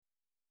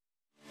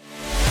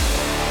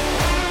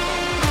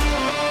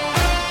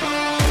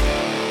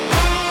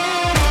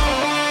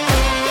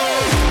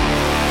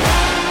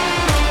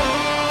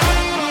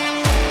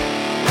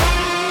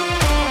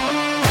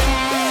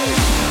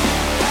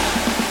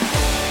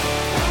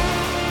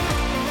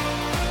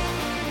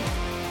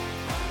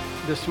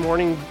this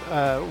morning.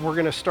 We're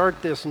going to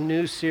start this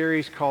new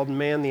series called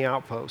Man the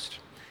Outpost.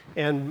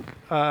 And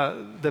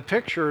the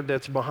picture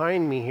that's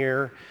behind me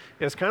here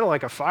is kind of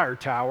like a fire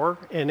tower,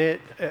 and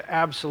it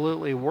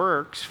absolutely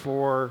works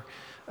for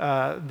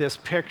this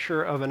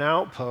picture of an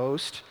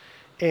outpost.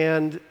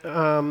 And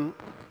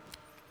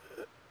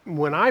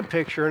when I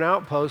picture an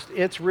outpost,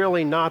 it's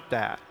really not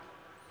that.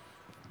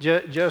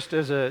 Just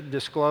as a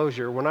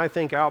disclosure, when I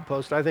think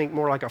outpost, I think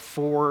more like a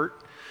fort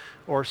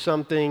or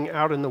something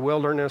out in the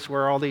wilderness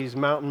where all these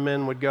mountain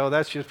men would go.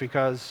 That's just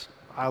because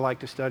I like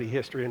to study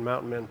history and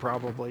mountain men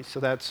probably, so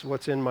that's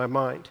what's in my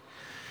mind.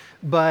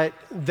 But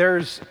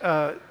there's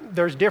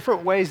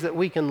different ways that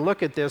we can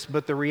look at this,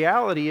 but the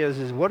reality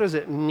is what does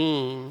it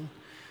mean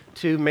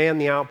to man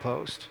the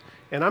outpost?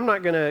 And I'm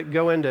not going to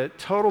go into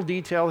total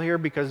detail here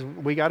because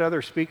we got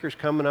other speakers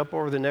coming up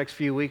over the next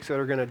few weeks that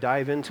are going to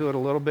dive into it a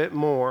little bit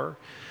more.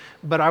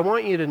 But I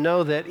want you to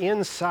know that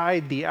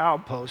inside the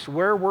outpost,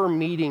 where we're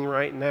meeting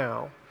right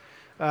now,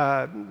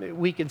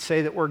 we could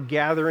say that we're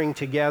gathering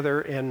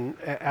together and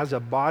as a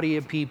body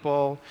of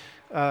people.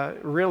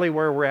 Really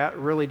where we're at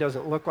really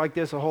doesn't look like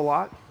this a whole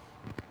lot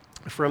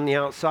from the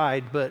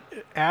outside. But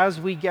as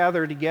we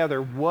gather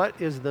together,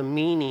 what is the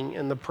meaning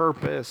and the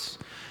purpose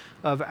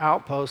of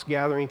Outpost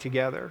gathering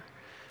together?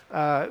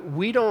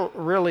 We don't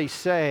really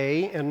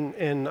say,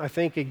 and I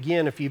think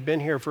again, if you've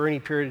been here for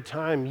any period of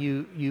time,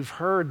 you've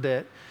heard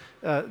that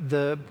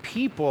the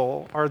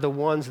people are the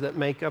ones that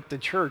make up the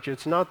church.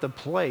 It's not the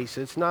place.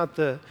 It's not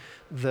the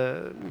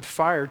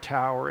fire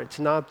tower. It's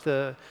not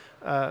the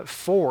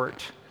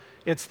fort.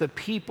 It's the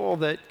people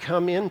that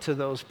come into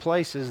those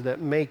places that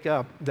make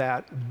up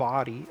that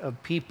body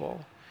of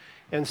people.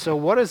 And so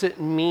what does it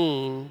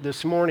mean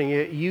this morning?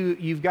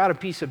 You've got a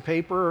piece of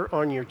paper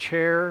on your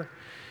chair,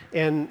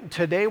 and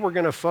today we're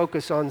going to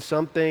focus on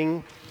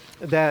something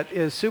that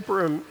is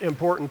super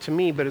important to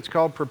me, but it's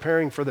called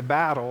preparing for the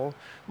battle.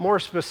 More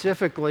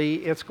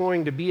specifically, it's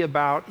going to be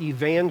about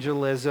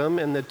evangelism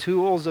and the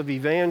tools of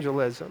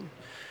evangelism.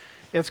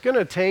 It's going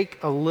to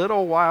take a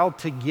little while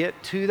to get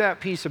to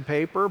that piece of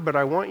paper, but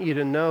I want you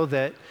to know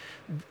that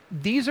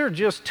these are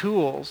just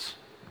tools.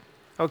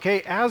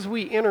 Okay, as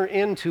we enter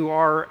into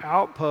our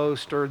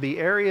outpost or the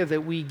area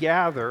that we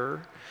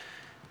gather,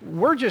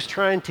 we're just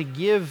trying to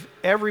give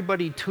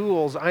everybody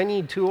tools. I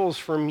need tools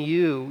from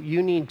you.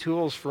 You need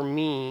tools from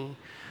me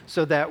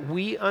so that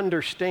we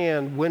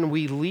understand when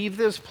we leave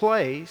this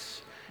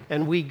place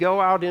and we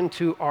go out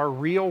into our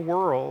real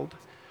world,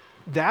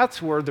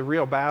 that's where the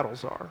real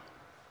battles are.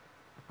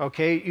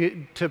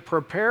 Okay, to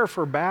prepare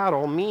for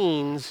battle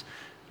means,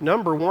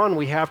 number one,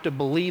 we have to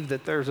believe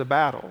that there's a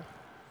battle.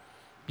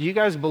 Do you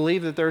guys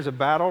believe that there's a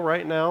battle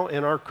right now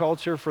in our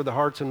culture for the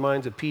hearts and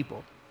minds of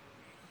people?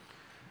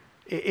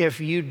 If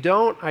you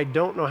don't, I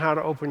don't know how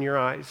to open your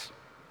eyes.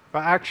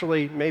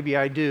 Actually, maybe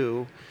I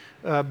do,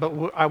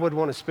 but I would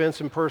want to spend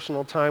some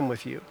personal time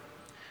with you.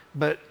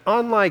 But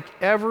unlike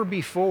ever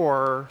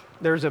before,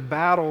 there's a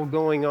battle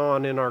going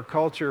on in our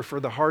culture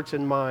for the hearts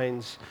and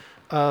minds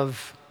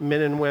of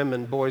men and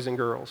women, boys and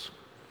girls.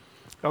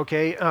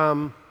 Okay,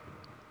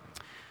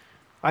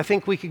 I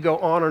think we could go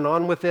on and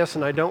on with this,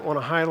 and I don't want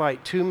to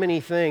highlight too many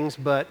things,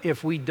 but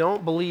if we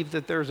don't believe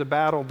that there's a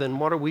battle, then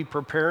what are we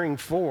preparing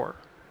for?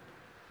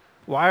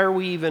 Why are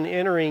we even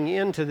entering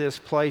into this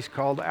place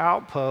called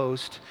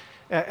Outpost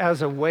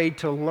as a way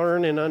to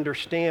learn and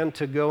understand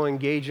to go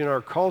engage in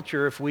our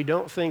culture if we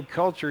don't think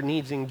culture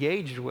needs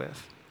engaged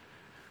with?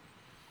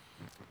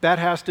 That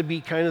has to be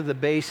kind of the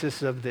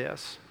basis of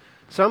this.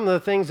 Some of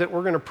the things that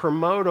we're going to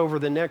promote over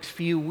the next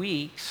few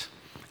weeks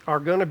are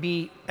going to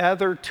be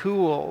other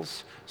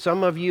tools.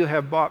 Some of you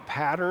have bought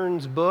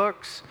patterns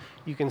books.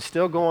 You can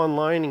still go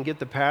online and get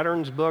the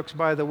patterns books,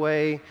 by the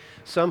way.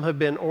 Some have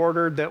been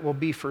ordered that will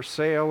be for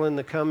sale in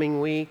the coming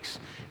weeks.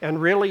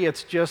 And really,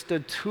 it's just a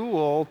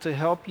tool to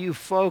help you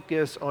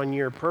focus on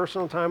your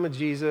personal time with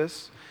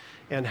Jesus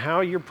and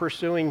how you're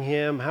pursuing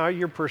Him, how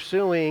you're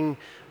pursuing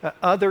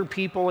other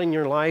people in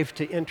your life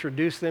to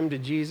introduce them to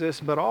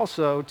Jesus, but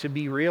also to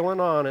be real and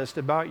honest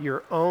about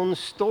your own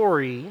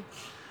story,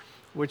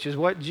 which is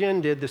what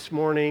Jen did this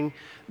morning,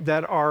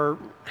 that are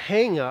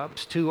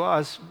hang-ups to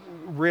us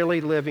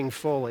really living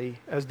fully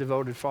as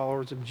devoted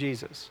followers of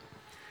Jesus.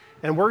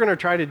 And we're going to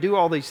try to do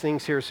all these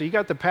things here. So you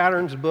got the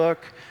patterns book.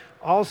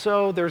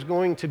 Also, there's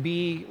going to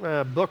be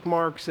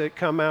bookmarks that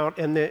come out,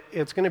 and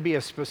it's going to be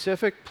a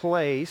specific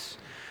place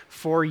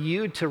for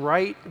you to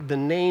write the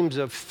names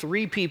of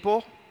 3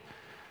 people.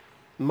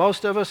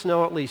 Most of us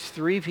know at least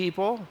 3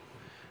 people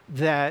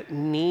that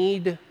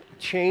need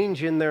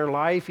change in their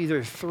life,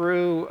 either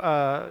through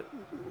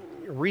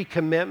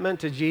recommitment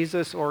to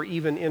Jesus or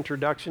even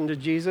introduction to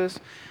Jesus.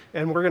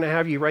 And we're going to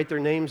have you write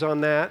their names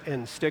on that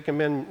and stick them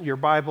in your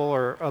Bible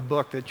or a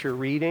book that you're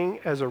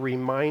reading as a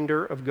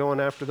reminder of going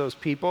after those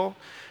people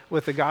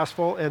with the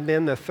gospel. And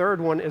then the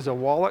third one is a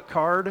wallet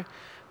card.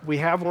 We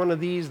have one of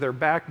these. They're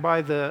backed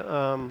by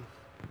the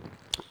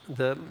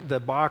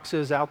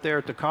boxes out there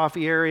at the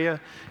coffee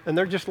area, and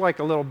they're just like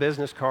a little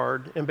business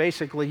card. And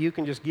basically, you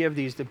can just give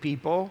these to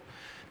people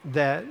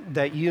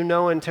that you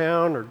know in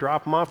town, or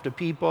drop them off to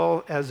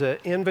people as an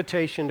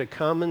invitation to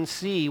come and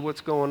see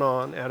what's going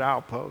on at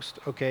Outpost.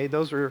 Okay,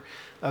 those are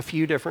a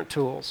few different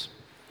tools.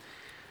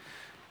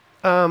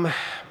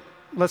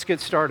 Let's get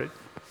started.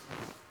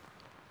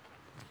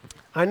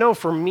 I know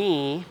for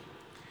me,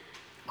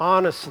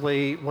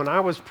 honestly, when I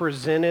was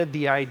presented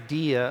the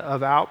idea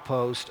of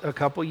Outpost a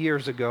couple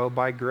years ago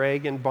by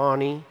Greg and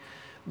Bonnie,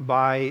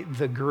 by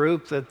the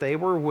group that they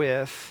were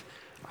with,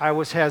 I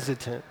was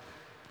hesitant.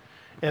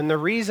 And the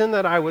reason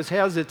that I was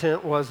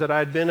hesitant was that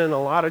I'd been in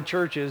a lot of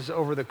churches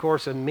over the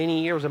course of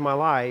many years of my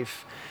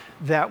life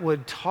that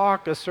would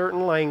talk a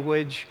certain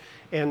language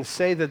and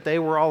say that they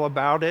were all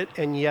about it,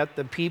 and yet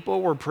the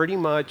people were pretty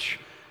much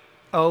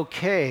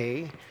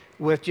okay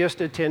with just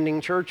attending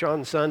church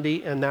on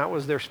Sunday, and that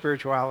was their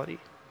spirituality.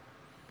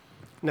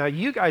 Now,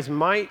 you guys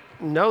might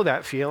know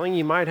that feeling.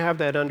 You might have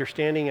that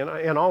understanding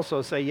and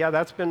also say, yeah,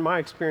 that's been my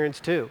experience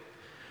too.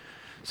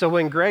 So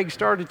when Greg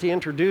started to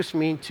introduce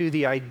me to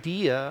the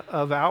idea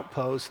of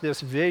Outpost,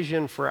 this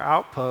vision for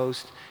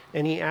Outpost,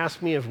 and he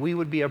asked me if we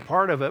would be a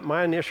part of it,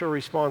 my initial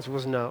response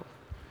was no.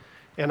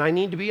 And I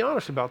need to be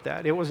honest about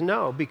that. It was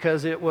no,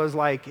 because it was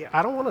like,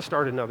 I don't want to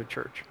start another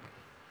church.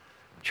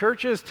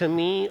 Churches to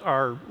me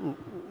are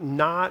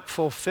not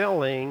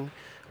fulfilling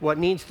what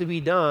needs to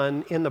be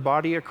done in the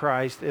body of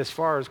Christ as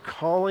far as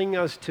calling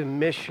us to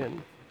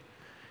mission.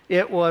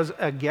 It was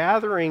a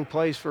gathering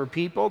place for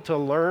people to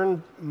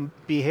learn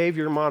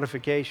behavior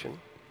modification.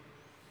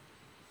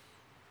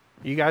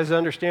 You guys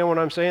understand what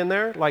I'm saying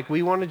there? Like,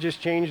 we want to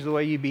just change the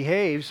way you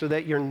behave so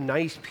that you're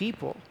nice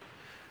people.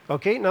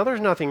 Okay, now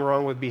there's nothing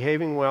wrong with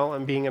behaving well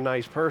and being a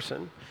nice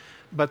person.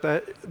 But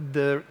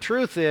the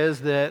truth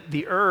is that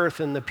the earth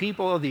and the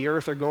people of the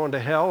earth are going to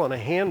hell in a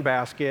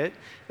handbasket,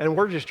 and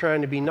we're just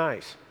trying to be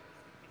nice.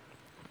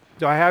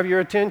 Do I have your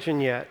attention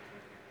yet?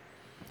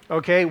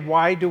 Okay,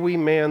 why do we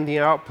man the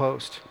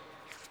Outpost?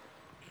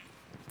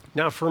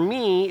 Now, for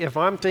me, if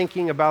I'm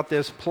thinking about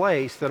this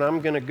place that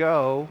I'm going to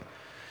go,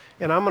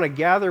 and I'm going to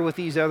gather with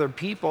these other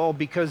people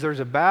because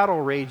there's a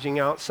battle raging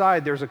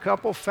outside, there's a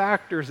couple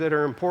factors that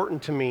are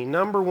important to me.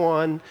 Number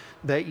one,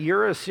 that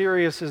you're as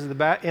serious as of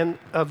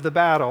the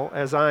battle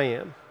as I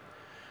am.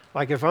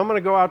 Like, if I'm going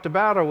to go out to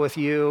battle with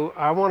you,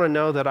 I want to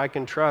know that I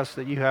can trust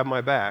that you have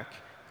my back,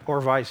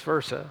 or vice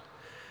versa.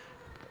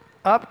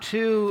 Up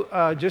to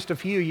just a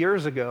few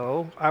years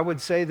ago, I would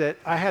say that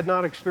I had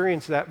not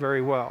experienced that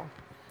very well.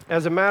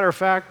 As a matter of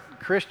fact,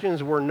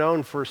 Christians were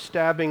known for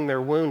stabbing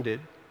their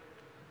wounded.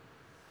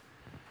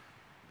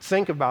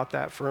 Think about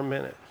that for a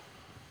minute.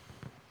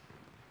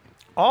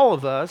 All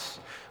of us,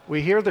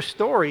 we hear the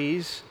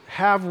stories,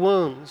 have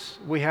wounds.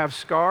 We have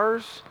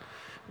scars.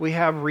 We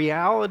have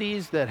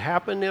realities that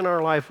happened in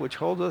our life which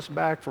hold us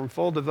back from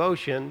full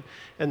devotion,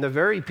 and the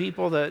very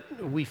people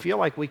that we feel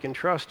like we can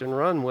trust and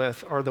run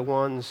with are the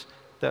ones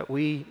that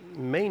we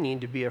may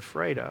need to be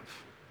afraid of.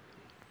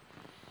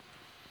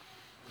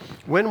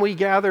 When we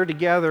gather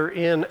together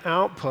in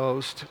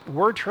Outpost,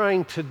 we're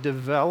trying to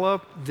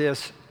develop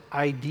this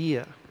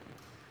idea,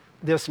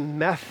 this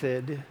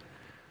method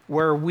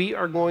where we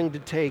are going to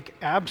take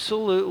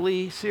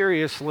absolutely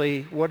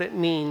seriously what it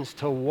means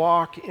to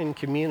walk in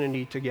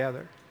community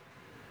together.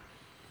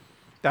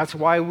 That's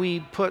why we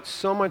put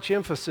so much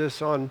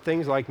emphasis on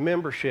things like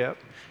membership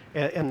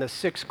and the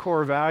 6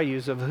 core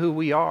values of who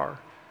we are.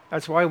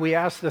 That's why we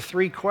ask the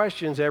 3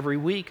 questions every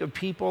week of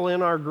people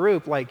in our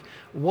group, like,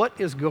 what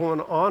is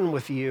going on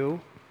with you?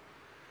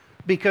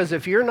 Because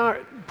if you're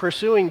not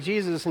pursuing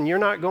Jesus and you're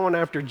not going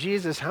after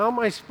Jesus, how am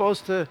I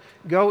supposed to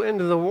go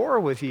into the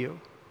war with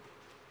you?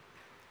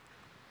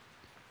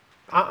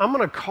 I'm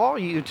going to call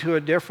you to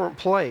a different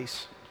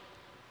place.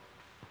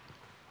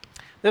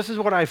 This is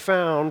what I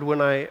found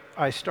when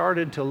I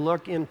started to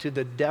look into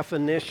the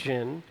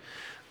definition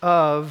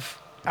of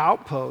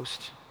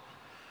Outpost.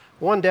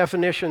 One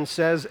definition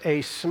says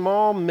a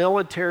small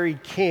military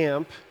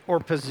camp or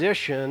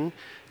position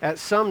at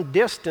some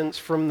distance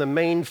from the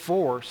main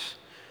force,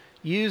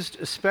 used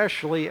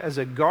especially as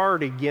a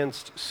guard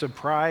against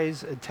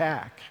surprise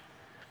attack.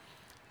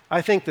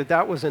 I think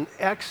that was an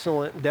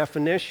excellent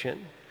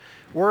definition.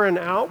 We're an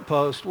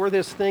outpost. We're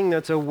this thing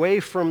that's away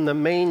from the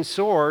main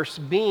source,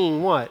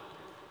 being what?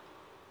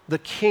 The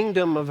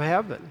kingdom of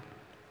heaven.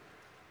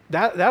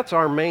 That's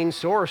our main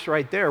source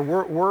right there.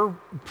 We're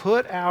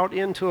put out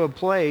into a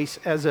place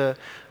as a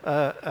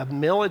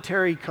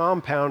military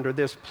compound, or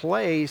this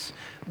place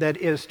that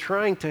is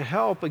trying to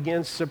help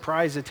against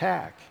surprise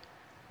attack.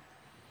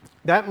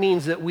 That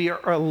means that we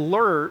are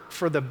alert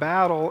for the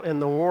battle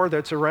and the war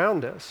that's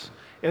around us.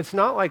 It's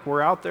not like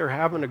we're out there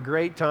having a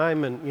great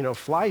time and,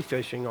 fly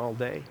fishing all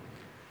day.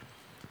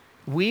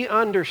 We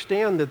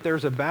understand that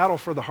there's a battle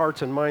for the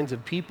hearts and minds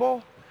of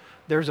people.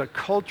 There's a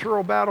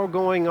cultural battle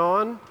going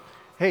on.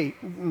 Hey,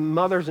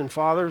 mothers and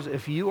fathers,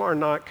 if you are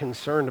not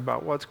concerned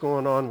about what's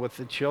going on with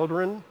the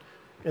children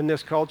in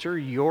this culture,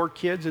 your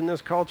kids in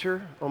this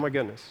culture, oh my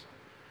goodness.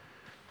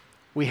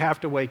 We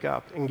have to wake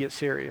up and get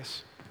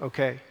serious,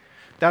 okay?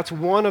 That's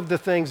one of the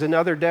things.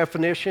 Another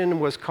definition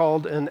was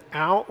called an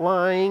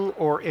outlying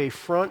or a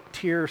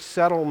frontier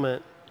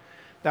settlement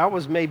That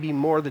was maybe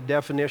more the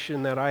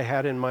definition that I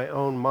had in my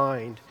own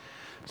mind.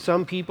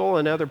 Some people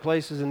in other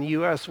places in the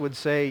U.S. would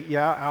say,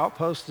 yeah,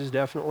 Outpost is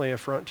definitely a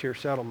frontier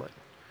settlement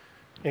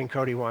in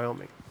Cody,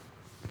 Wyoming.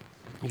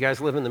 You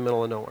guys live in the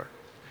middle of nowhere.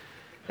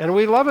 And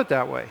we love it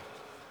that way.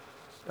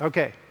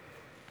 Okay.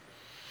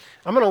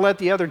 I'm going to let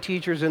the other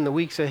teachers in the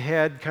weeks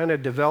ahead kind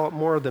of develop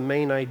more of the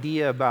main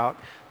idea about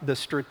the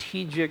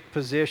strategic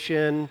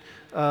position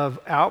of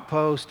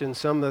Outpost and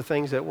some of the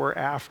things that we're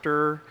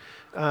after.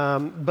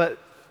 But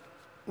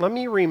let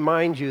me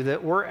remind you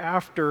that we're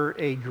after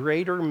a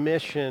greater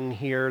mission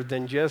here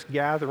than just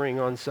gathering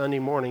on Sunday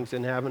mornings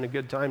and having a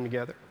good time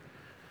together.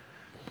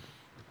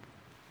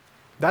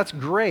 That's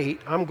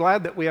great. I'm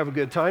glad that we have a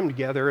good time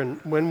together. And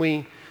when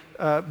we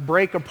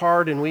break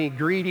apart and we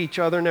greet each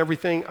other and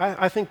everything,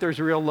 I think there's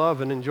real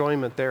love and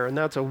enjoyment there. And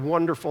that's a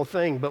wonderful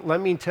thing. But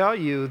let me tell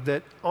you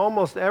that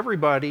almost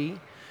everybody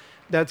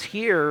that's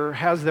here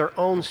has their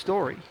own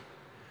story.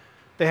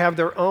 They have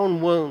their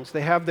own wounds.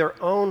 They have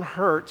their own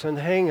hurts and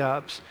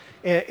hang-ups.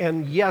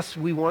 And yes,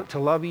 we want to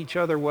love each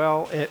other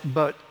well,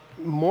 but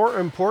more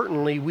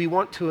importantly, we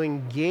want to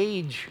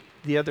engage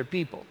the other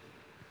people.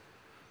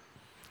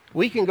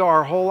 We can go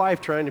our whole life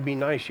trying to be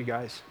nice, you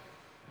guys,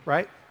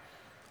 right?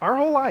 Our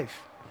whole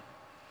life.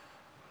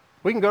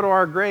 We can go to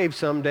our grave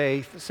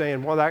someday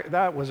saying, well,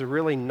 that was a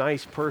really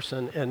nice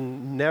person,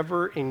 and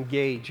never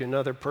engage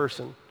another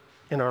person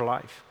in our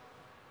life.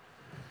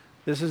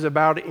 This is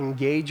about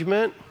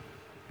engagement.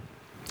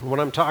 When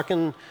I'm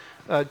talking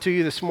to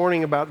you this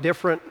morning about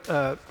different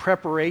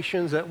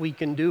preparations that we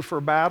can do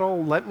for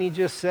battle, let me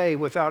just say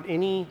without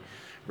any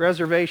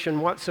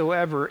reservation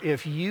whatsoever,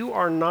 if you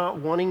are not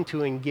wanting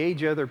to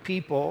engage other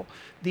people,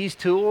 these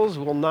tools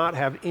will not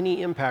have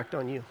any impact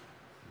on you.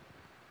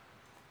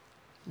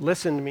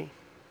 Listen to me.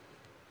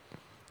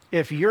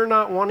 If you're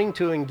not wanting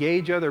to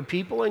engage other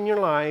people in your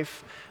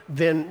life,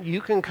 then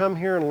you can come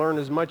here and learn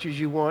as much as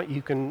you want.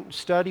 You can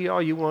study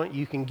all you want.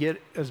 You can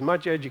get as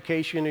much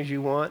education as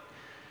you want,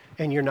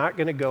 and you're not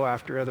going to go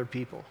after other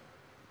people.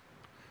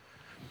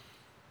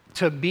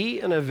 To be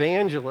an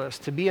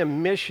evangelist, to be a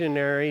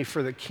missionary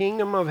for the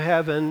kingdom of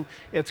heaven,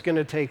 it's going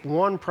to take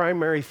one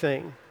primary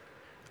thing.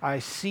 I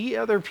see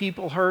other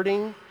people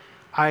hurting.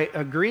 I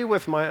agree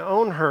with my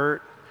own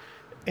hurt.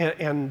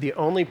 And the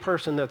only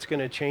person that's going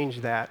to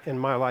change that in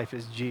my life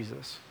is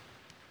Jesus.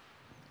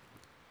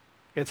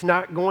 It's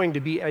not going to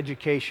be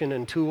education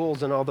and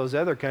tools and all those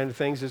other kind of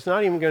things. It's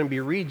not even going to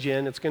be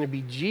regen. It's going to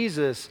be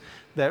Jesus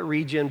that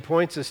regen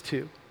points us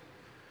to.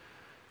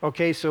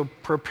 Okay, so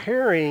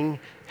preparing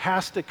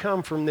has to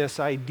come from this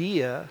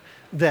idea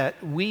that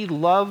we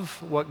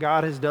love what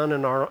God has done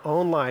in our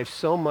own life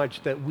so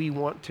much that we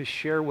want to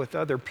share with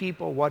other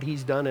people what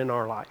He's done in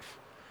our life.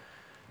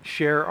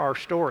 Share our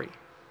story.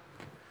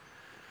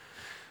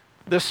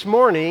 This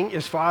morning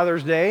is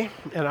Father's Day,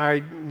 and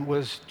I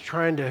was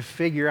trying to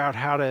figure out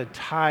how to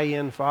tie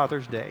in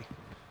Father's Day.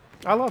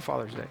 I love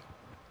Father's Day.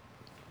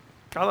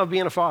 I love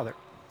being a father.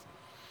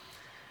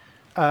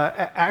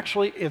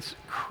 Actually, it's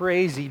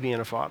crazy being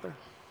a father.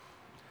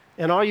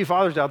 And all you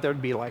fathers out there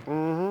would be like,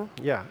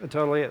 yeah, it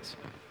totally is.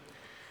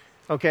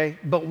 Okay,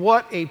 but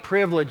what a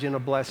privilege and a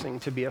blessing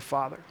to be a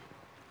father.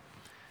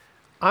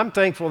 I'm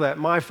thankful that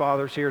my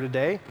father's here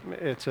today.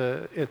 It's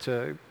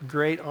a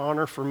great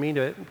honor for me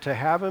to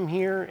have him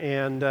here,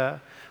 and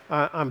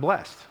I'm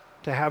blessed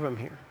to have him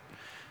here.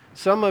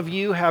 Some of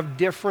you have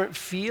different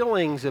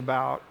feelings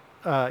about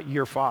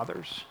your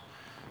fathers.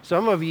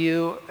 Some of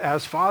you,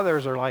 as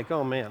fathers, are like,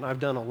 oh man, I've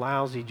done a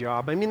lousy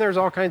job. I mean, there's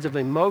all kinds of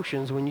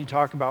emotions when you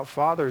talk about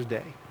Father's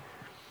Day.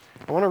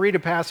 I want to read a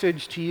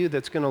passage to you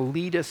that's going to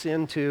lead us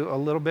into a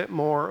little bit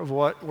more of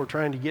what we're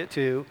trying to get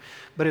to,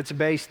 but it's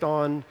based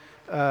on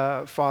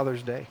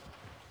Father's Day.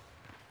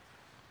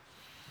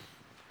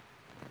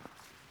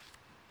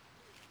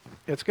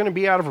 It's going to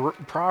be out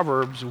of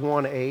Proverbs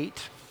 1:8.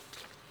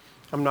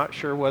 I'm not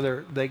sure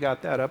whether they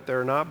got that up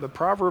there or not, but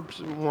Proverbs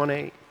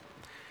 1:8.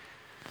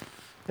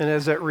 And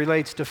as it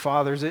relates to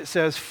fathers, it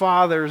says,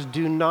 "Fathers,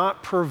 do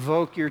not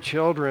provoke your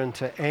children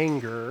to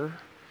anger,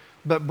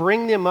 but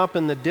bring them up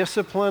in the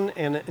discipline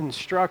and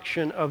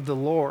instruction of the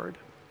Lord."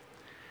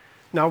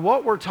 Now,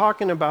 what we're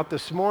talking about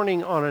this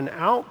morning on an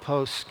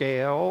Outpost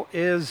scale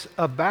is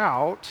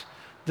about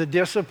the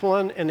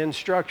discipline and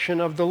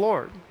instruction of the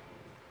Lord.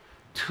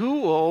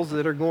 Tools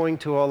that are going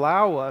to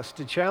allow us,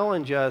 to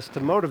challenge us, to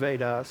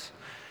motivate us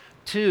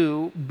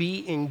to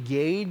be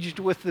engaged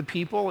with the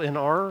people in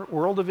our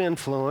world of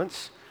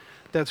influence,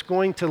 that's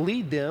going to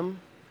lead them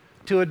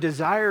to a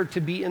desire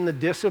to be in the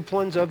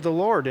disciplines of the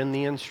Lord, in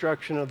the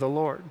instruction of the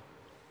Lord.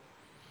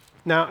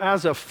 Now,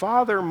 as a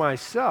father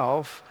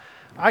myself,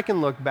 I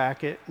can look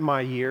back at my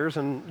years,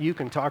 and you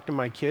can talk to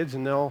my kids,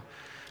 and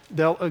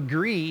they'll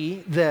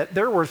agree that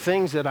there were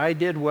things that I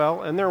did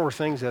well, and there were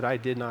things that I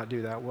did not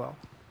do that well.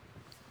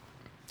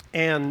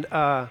 And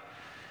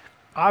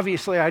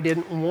obviously, I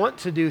didn't want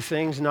to do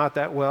things not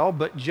that well,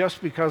 but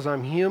just because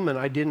I'm human,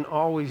 I didn't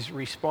always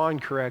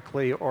respond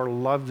correctly or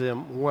love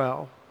them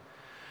well.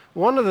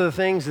 One of the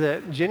things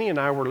that Jenny and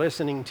I were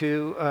listening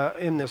to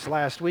in this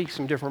last week,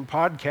 some different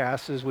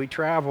podcasts as we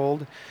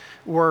traveled,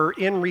 were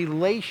in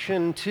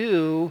relation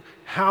to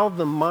how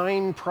the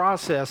mind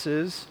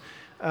processes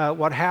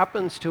what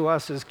happens to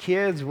us as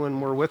kids when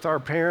we're with our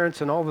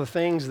parents and all the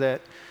things that,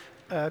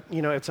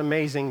 it's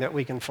amazing that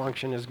we can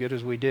function as good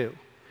as we do.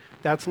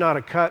 That's not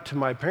a cut to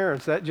my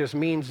parents. That just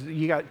means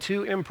you got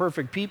two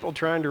imperfect people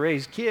trying to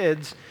raise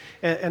kids,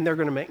 and they're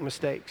going to make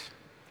mistakes.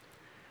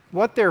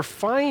 What they're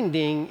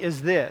finding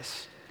is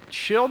this: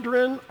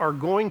 children are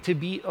going to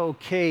be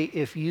okay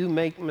if you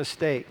make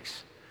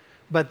mistakes,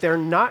 but they're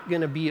not going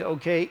to be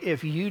okay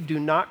if you do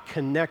not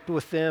connect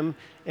with them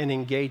and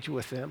engage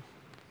with them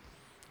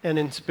and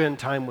then spend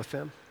time with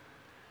them.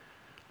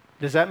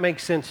 Does that make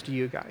sense to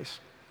you guys?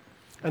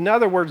 In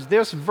other words,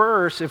 this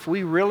verse, if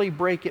we really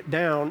break it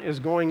down, is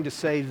going to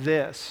say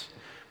this: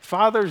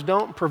 fathers,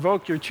 don't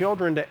provoke your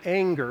children to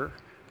anger.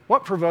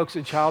 What provokes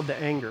a child to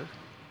anger?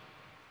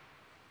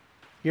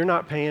 You're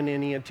not paying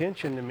any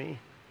attention to me.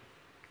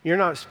 You're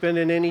not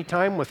spending any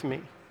time with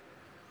me.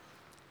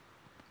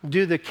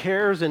 Do the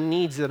cares and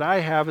needs that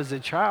I have as a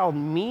child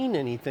mean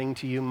anything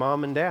to you,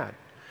 mom and dad?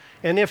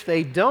 And if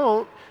they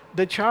don't,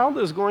 the child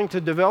is going to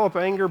develop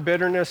anger,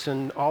 bitterness,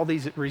 and all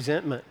these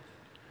resentment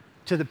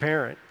to the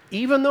parent.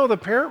 Even though the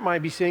parent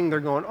might be sitting there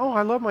going, oh,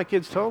 I love my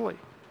kids totally.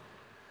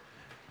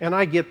 And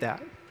I get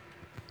that.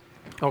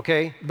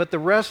 Okay? But the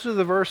rest of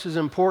the verse is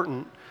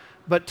important.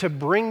 But to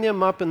bring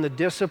them up in the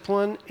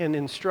discipline and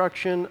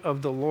instruction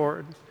of the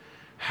Lord.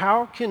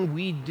 How can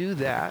we do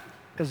that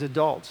as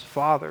adults,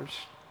 fathers,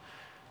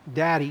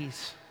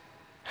 daddies?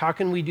 How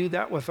can we do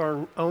that with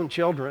our own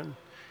children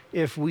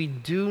if we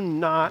do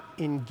not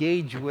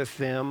engage with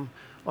them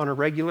on a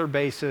regular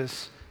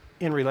basis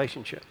in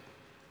relationship?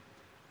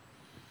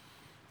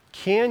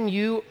 Can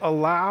you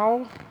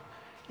allow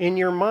in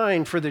your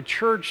mind for the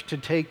church to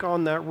take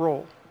on that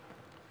role?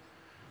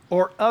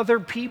 Or other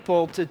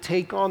people to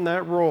take on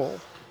that role?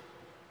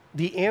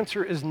 The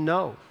answer is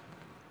no.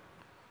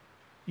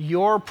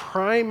 Your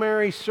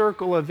primary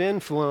circle of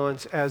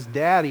influence as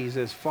daddies,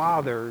 as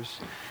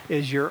fathers,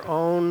 is your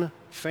own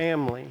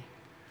family.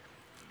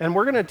 And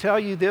we're going to tell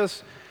you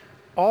this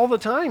all the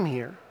time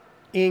here.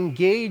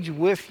 Engage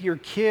with your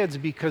kids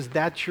because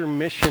that's your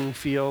mission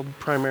field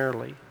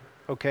primarily,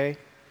 okay?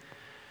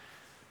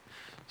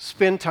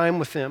 Spend time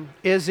with them.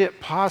 Is it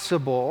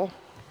possible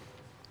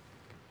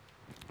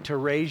to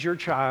raise your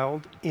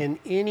child in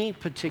any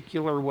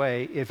particular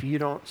way if you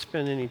don't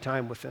spend any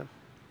time with them?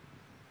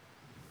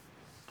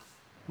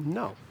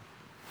 No.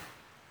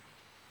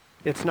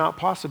 It's not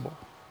possible.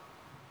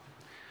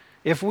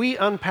 If we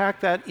unpack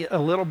that a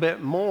little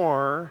bit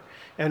more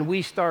and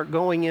we start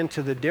going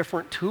into the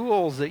different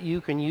tools that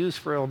you can use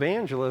for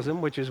evangelism,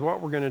 which is what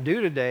we're going to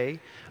do today,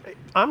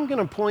 I'm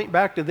going to point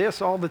back to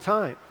this all the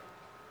time.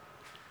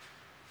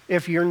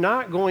 If you're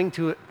not going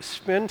to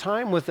spend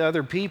time with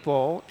other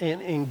people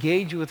and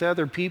engage with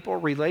other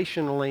people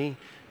relationally,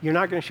 you're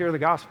not going to share the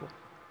gospel.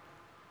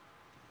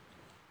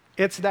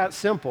 It's that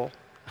simple.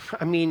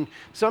 I mean,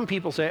 some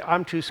people say,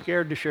 I'm too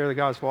scared to share the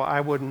gospel. I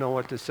wouldn't know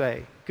what to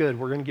say. Good,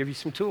 we're going to give you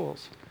some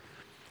tools.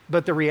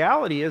 But the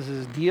reality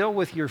is deal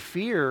with your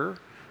fear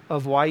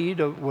of why you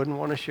wouldn't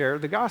want to share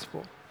the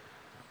gospel.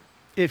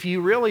 If you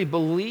really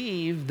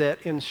believe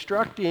that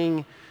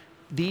instructing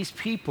these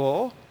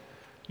people,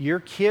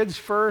 your kids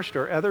first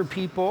or other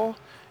people,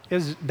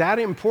 is that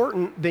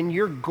important, then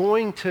you're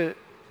going to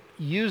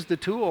use the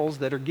tools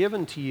that are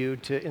given to you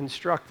to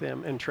instruct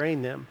them and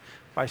train them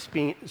by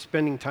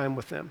spending time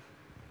with them.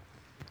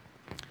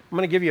 I'm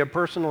going to give you a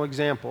personal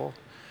example,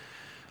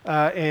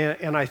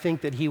 and I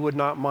think that he would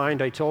not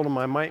mind. I told him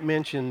I might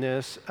mention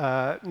this,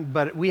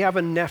 but we have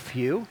a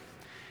nephew,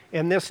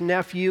 and this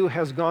nephew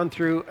has gone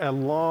through a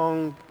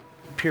long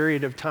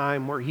period of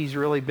time where he's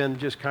really been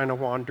just kind of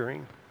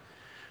wandering,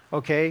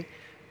 okay?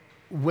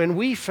 When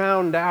we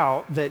found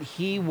out that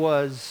he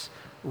was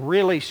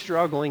really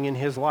struggling in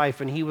his life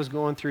and he was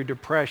going through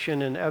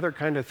depression and other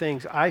kind of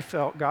things, I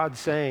felt God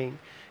saying,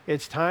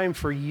 it's time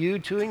for you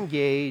to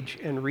engage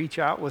and reach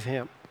out with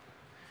him.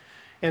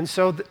 And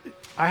so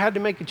I had to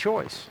make a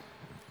choice.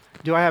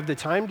 Do I have the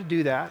time to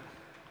do that?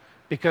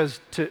 Because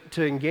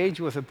to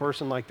engage with a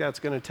person like that's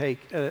going to take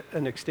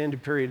an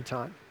extended period of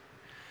time.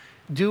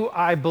 Do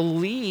I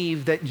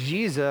believe that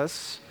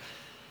Jesus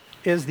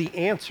is the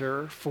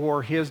answer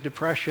for his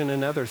depression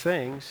and other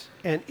things?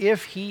 And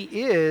if he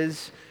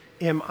is,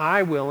 am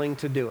I willing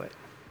to do it?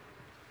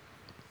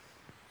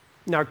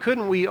 Now,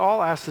 couldn't we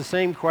all ask the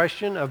same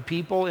question of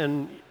people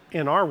in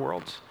our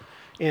worlds,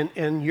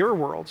 in your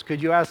worlds?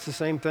 Could you ask the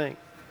same thing?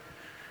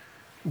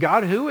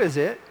 God, who is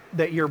it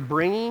that you're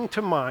bringing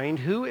to mind?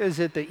 Who is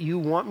it that you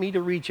want me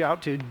to reach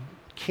out to?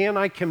 Can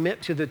I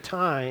commit to the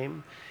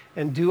time?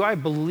 And do I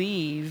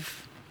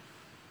believe,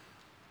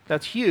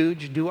 that's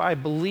huge, do I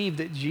believe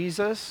that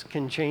Jesus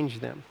can change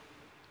them?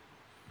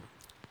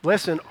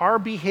 Listen, our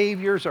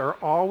behaviors are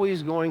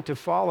always going to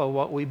follow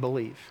what we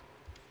believe.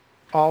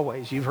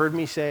 Always. You've heard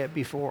me say it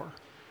before.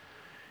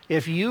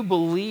 If you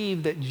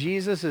believe that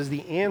Jesus is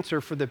the answer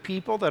for the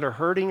people that are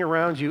hurting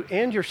around you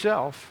and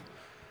yourself,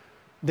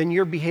 then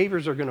your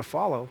behaviors are going to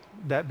follow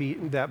that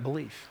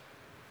belief.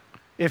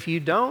 If you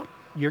don't,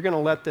 you're going to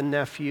let the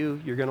nephew,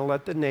 you're going to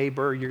let the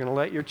neighbor, you're going to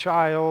let your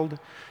child,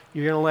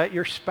 you're going to let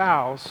your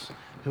spouse,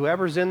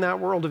 whoever's in that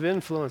world of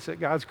influence that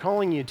God's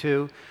calling you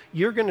to,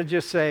 you're going to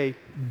just say,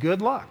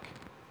 good luck.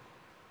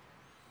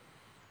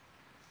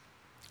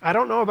 I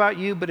don't know about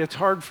you, but it's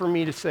hard for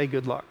me to say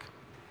good luck.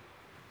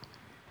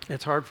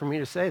 It's hard for me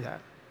to say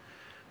that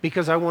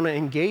because I want to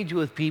engage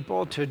with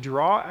people to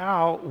draw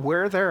out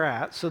where they're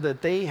at so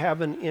that they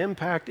have an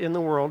impact in the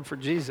world for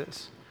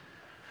Jesus.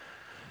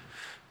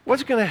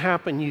 What's going to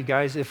happen, you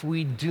guys, if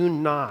we do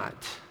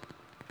not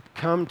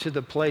come to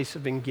the place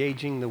of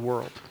engaging the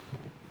world?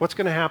 What's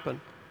going to happen?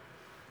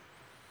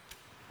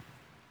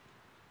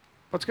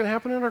 What's going to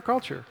happen in our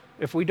culture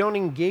if we don't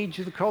engage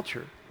the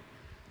culture?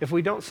 If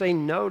we don't say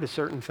no to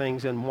certain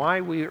things and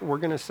why we're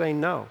going to say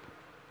no?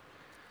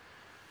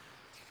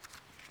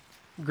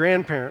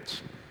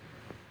 Grandparents,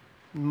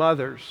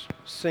 mothers,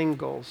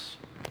 singles,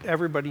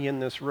 everybody in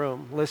this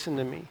room, listen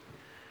to me.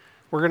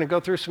 We're going to go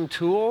through some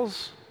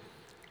tools.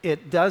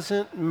 It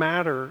doesn't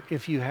matter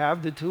if you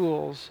have the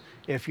tools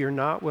if you're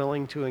not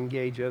willing to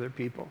engage other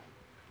people.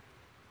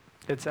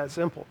 It's that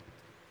simple.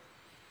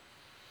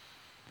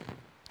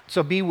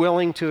 So be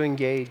willing to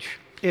engage.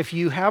 If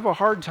you have a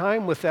hard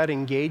time with that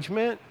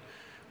engagement,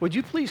 would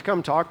you please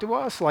come talk to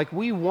us? Like,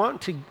 we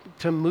want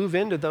to move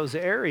into those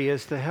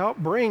areas to help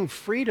bring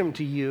freedom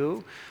to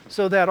you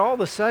so that all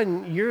of a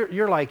sudden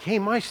you're like, hey,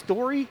 my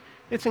story,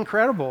 it's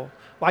incredible.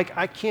 Like,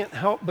 I can't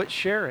help but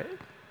share it.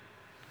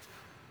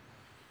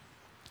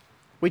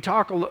 We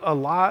talk a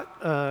lot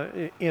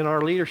in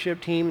our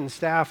leadership team and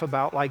staff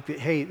about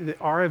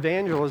our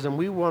evangelism,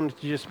 we want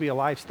it to just be a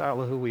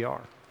lifestyle of who we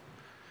are.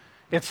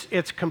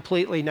 It's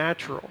completely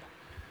natural.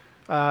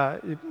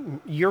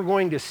 You're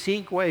going to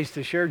seek ways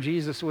to share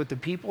Jesus with the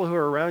people who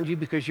are around you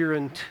because you're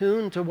in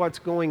tune to what's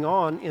going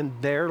on in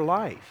their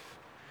life.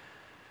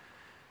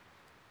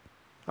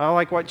 I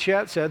like what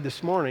Chet said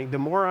this morning. The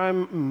more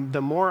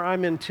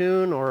I'm in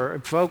tune or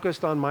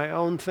focused on my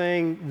own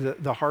thing,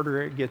 the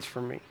harder it gets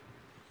for me.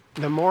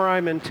 The more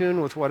I'm in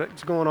tune with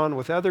what's going on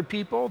with other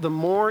people, the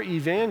more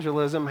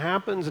evangelism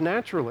happens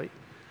naturally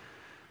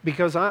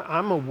because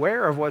I'm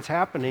aware of what's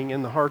happening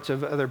in the hearts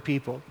of other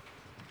people.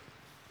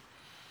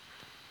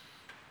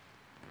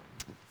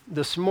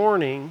 This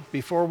morning,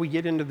 before we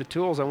get into the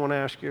tools, I want to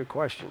ask you a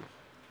question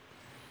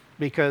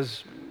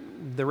because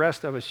the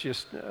rest of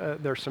us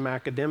there's some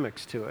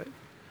academics to it.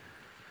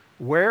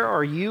 Where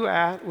are you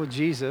at with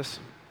Jesus,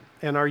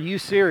 and are you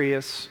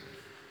serious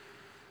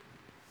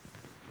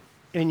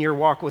in your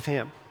walk with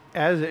Him?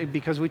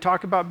 Because we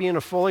talk about being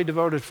a fully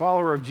devoted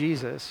follower of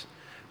Jesus.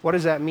 What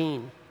does that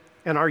mean?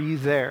 And are you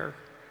there?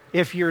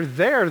 If you're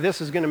there,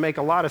 this is going to make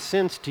a lot of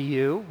sense to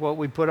you, what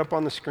we put up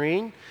on the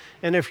screen.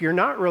 And if you're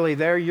not really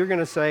there, you're going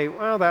to say,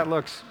 well, that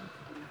looks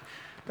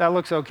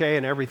okay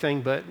and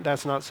everything, but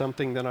that's not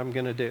something that I'm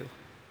going to do.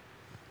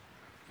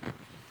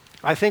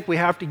 I think we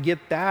have to get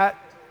that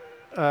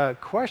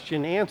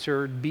question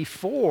answered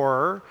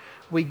before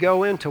we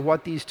go into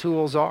what these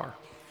tools are.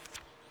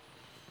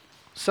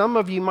 Some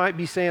of you might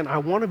be saying, I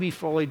want to be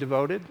fully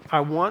devoted. I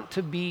want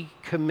to be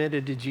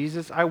committed to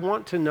Jesus. I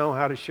want to know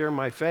how to share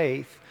my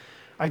faith.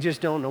 I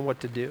just don't know what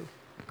to do.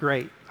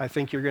 Great. I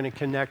think you're going to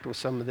connect with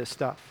some of this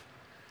stuff.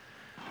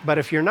 But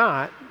if you're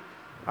not,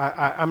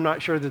 I'm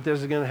not sure that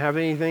this is going to have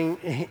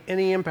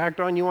any impact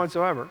on you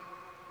whatsoever.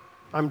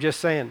 I'm just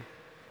saying.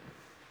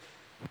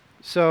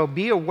 So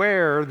be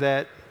aware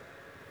that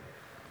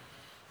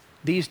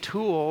these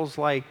tools,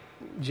 like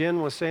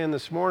Jen was saying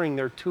this morning,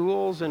 they're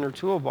tools in her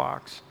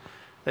toolbox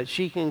that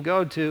she can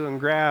go to and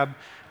grab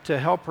to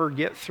help her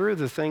get through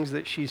the things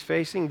that she's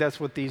facing. That's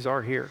what these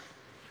are here.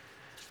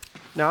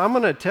 Now, I'm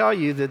going to tell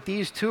you that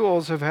these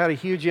tools have had a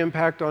huge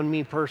impact on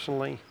me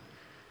personally.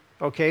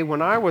 Okay,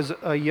 when I was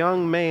a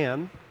young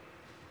man,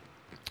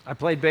 I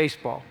played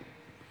baseball.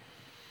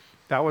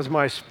 That was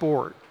my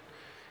sport.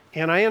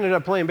 And I ended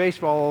up playing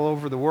baseball all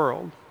over the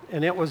world,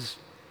 and it was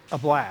a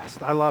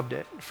blast. I loved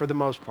it for the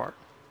most part.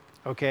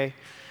 Okay?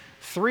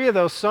 3 of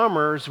those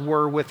summers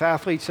were with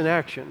Athletes in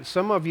Action.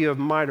 Some of you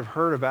might have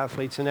heard of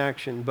Athletes in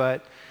Action,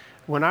 but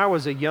when I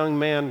was a young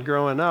man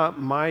growing up,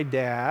 my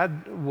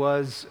dad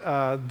was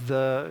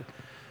the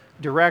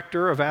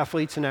director of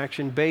Athletes in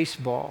Action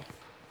baseball.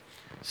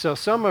 So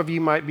some of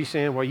you might be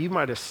saying, well, you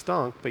might have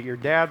stunk, but your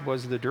dad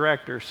was the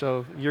director,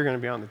 so you're going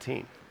to be on the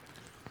team.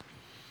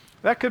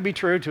 That could be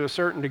true to a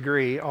certain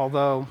degree,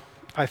 although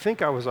I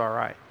think I was all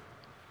right.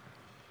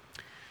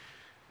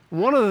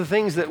 One of the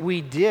things that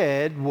we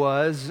did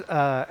was,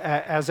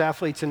 as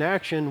Athletes in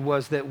Action,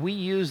 was that we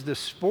used the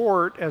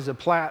sport as a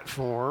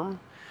platform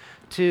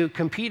to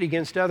compete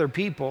against other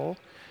people,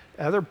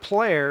 other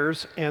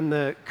players, and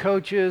the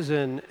coaches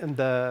and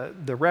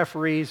the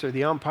referees or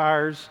the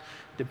umpires,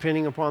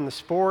 depending upon the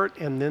sport,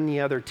 and then the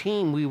other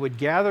team. We would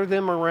gather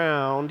them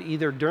around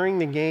either during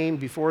the game,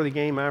 before the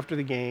game, after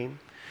the game,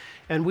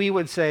 and we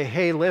would say,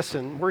 hey,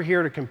 listen, we're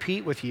here to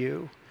compete with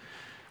you.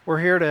 We're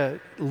here to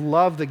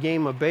love the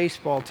game of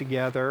baseball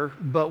together,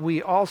 but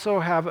we also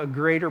have a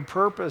greater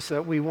purpose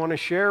that we want to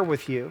share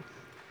with you.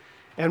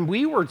 And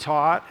we were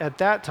taught at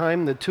that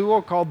time the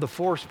tool called the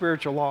 4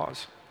 spiritual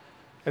laws.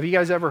 Have you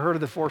guys ever heard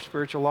of the 4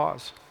 spiritual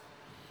laws?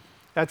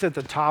 That's at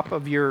the top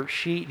of your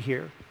sheet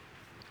here.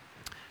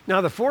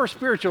 Now, the 4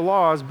 spiritual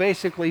laws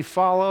basically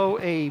follow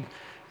a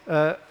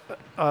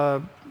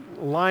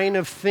line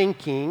of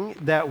thinking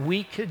that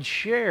we could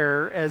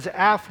share as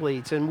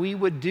athletes, and we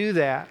would do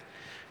that.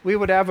 We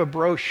would have a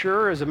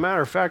brochure. As a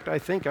matter of fact, I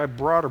think I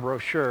brought a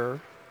brochure.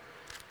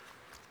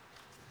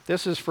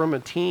 This is from a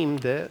team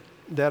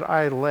that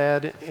I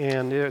led,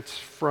 and it's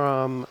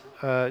from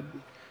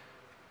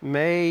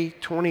May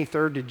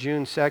 23rd to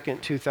June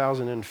 2nd,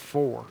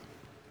 2004.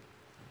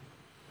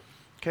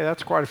 Okay,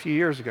 that's quite a few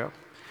years ago.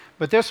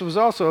 But this was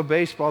also a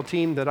baseball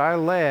team that I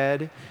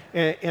led,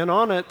 and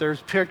on it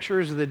there's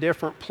pictures of the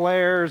different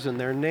players and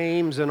their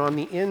names, and on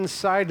the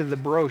inside of the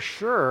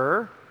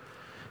brochure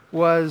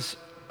was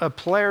a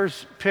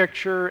player's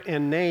picture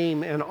and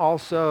name, and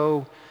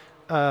also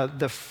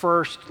the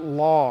first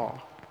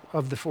law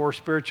of the 4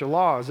 spiritual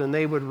laws. And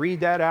they would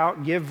read that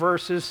out, give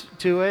verses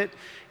to it,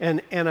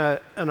 and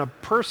a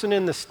person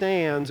in the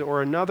stands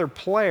or another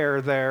player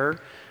there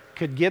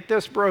could get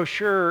this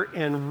brochure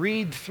and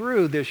read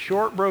through this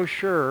short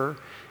brochure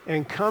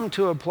and come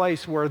to a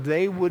place where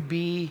they would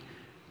be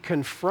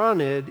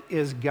confronted: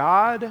 is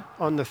God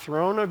on the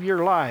throne of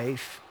your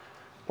life,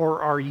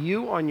 or are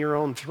you on your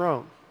own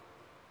throne?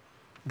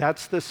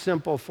 That's the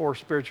simple 4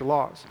 spiritual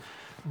laws.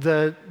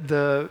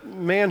 The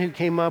man who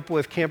came up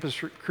with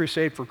Campus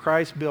Crusade for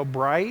Christ, Bill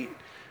Bright,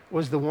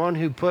 was the one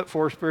who put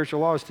 4 spiritual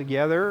laws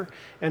together,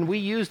 and we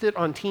used it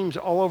on teams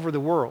all over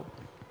the world.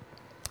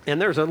 And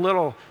there's a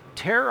little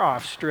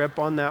tear-off strip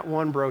on that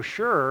one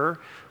brochure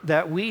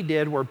that we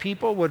did where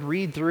people would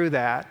read through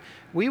that.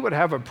 We would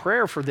have a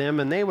prayer for them,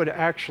 and they would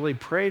actually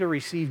pray to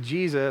receive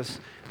Jesus,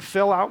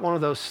 fill out one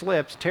of those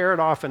slips, tear it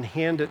off, and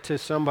hand it to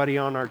somebody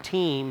on our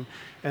team,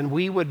 and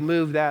we would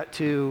move that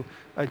to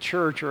a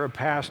church or a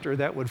pastor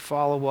that would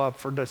follow up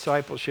for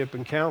discipleship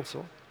and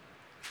counsel.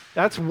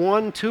 That's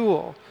one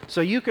tool.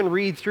 So you can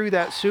read through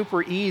that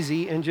super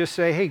easy and just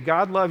say, hey,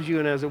 God loves you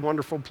and has a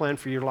wonderful plan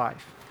for your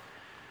life.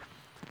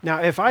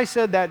 Now, if I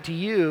said that to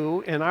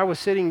you and I was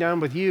sitting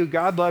down with you,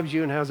 God loves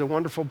you and has a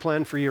wonderful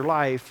plan for your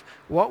life,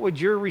 what would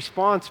your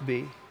response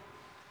be?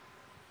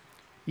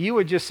 You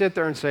would just sit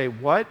there and say,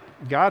 what?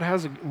 God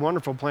has a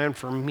wonderful plan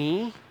for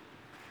me?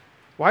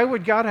 Why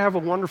would God have a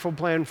wonderful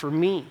plan for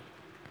me?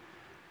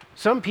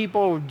 Some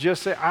people would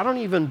just say, I don't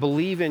even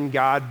believe in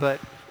God, but,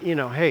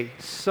 hey,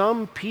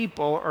 some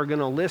people are going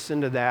to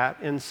listen to that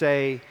and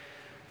say,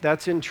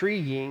 that's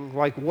intriguing.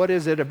 Like, what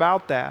is it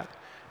about that?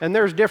 And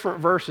there's different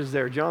verses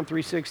there, John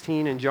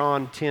 3:16 and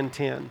John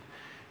 10:10.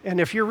 And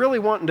if you're really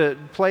wanting to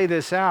play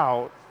this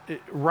out,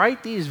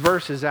 write these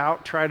verses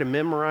out, try to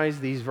memorize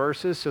these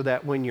verses so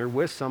that when you're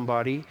with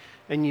somebody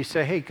and you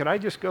say, hey, could I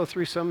just go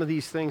through some of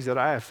these things that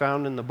I have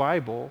found in the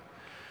Bible,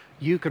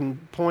 you can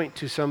point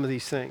to some of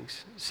these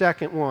things.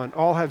 Second one,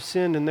 all have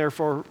sinned and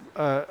therefore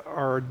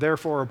are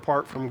therefore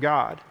apart from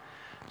God.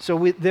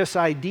 So this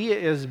idea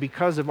is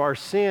because of our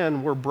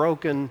sin, we're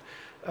broken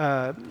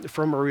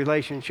from a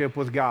relationship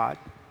with God.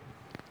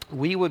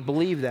 We would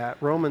believe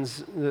that.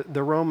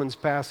 The Romans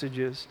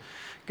passages.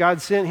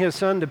 God sent his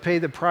son to pay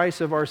the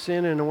price of our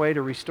sin in a way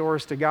to restore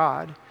us to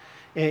God.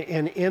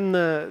 And in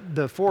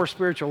the 4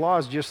 spiritual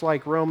laws, just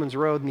like Romans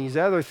Road and these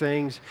other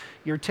things,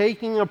 you're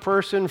taking a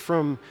person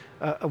from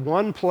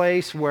one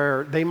place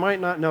where they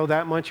might not know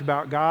that much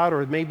about God,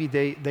 or maybe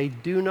they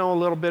do know a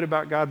little bit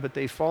about God, but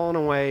they've fallen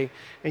away,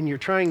 and you're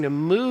trying to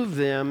move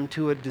them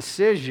to a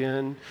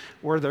decision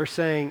where they're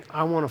saying,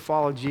 I want to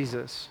follow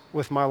Jesus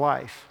with my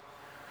life.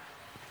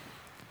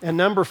 And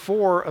number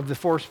 4 of the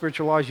 4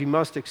 spiritual laws, you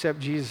must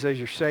accept Jesus as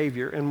your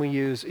Savior. And we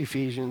use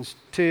Ephesians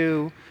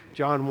 2,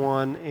 John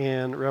 1,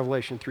 and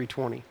Revelation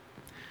 3:20.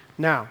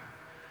 Now,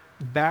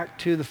 back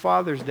to the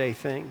Father's Day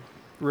thing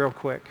real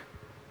quick.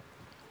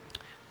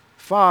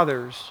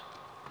 Fathers,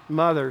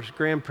 mothers,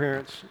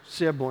 grandparents,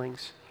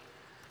 siblings,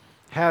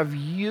 have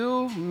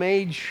you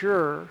made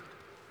sure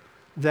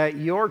that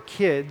your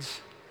kids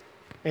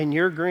and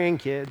your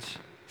grandkids,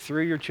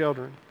 through your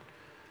children,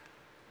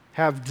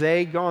 have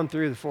they gone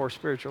through the 4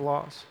 spiritual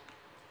laws?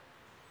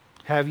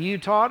 Have you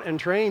taught and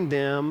trained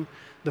them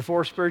the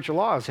 4 spiritual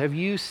laws? Have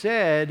you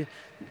said,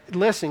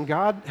 listen,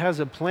 God has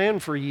a plan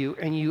for you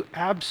and you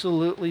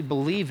absolutely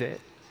believe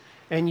it,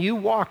 and you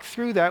walk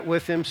through that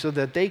with them so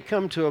that they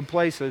come to a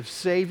place of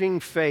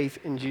saving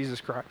faith in Jesus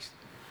Christ?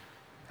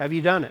 Have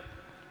you done it?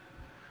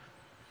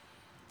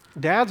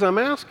 Dads, I'm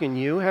asking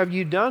you, have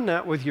you done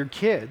that with your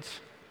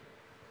kids?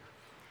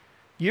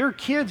 Your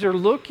kids are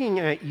looking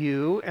at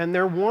you and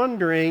they're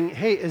wondering,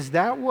 hey, is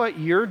that what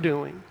you're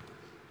doing?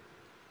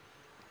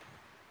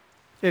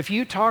 If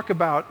you talk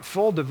about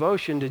full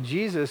devotion to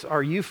Jesus,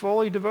 are you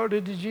fully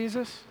devoted to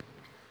Jesus?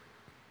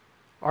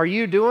 Are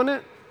you doing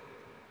it?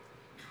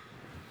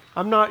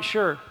 I'm not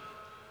sure.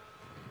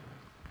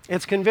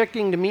 It's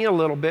convicting to me a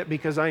little bit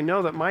because I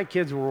know that my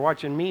kids were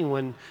watching me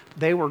when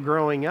they were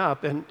growing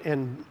up,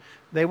 and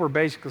they were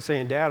basically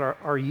saying, Dad,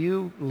 are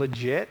you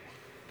legit?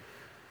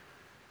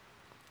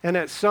 And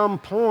at some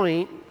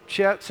point,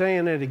 Chet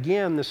saying it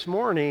again this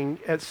morning,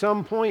 at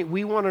some point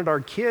we wanted our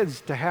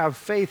kids to have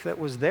faith that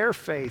was their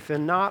faith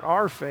and not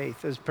our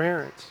faith as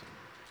parents.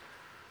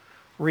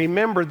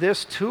 Remember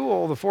this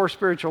tool, the 4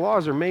 spiritual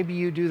laws, or maybe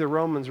you do the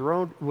Romans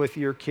Road with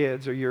your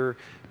kids or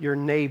your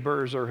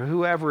neighbors or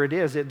whoever it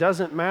is. It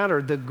doesn't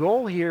matter. The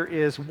goal here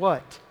is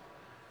what?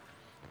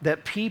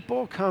 That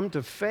people come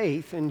to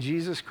faith in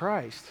Jesus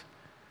Christ.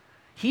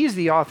 He's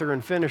the author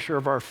and finisher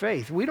of our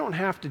faith. We don't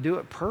have to do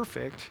it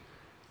perfect.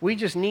 We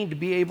just need to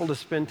be able to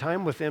spend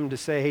time with Him to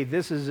say, hey,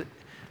 this is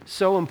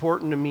so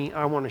important to me.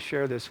 I want to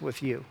share this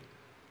with you.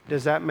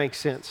 Does that make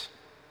sense?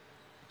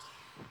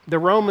 The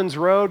Romans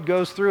Road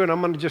goes through, and I'm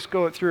going to just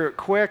go through it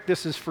quick.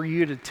 This is for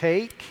you to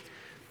take.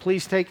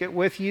 Please take it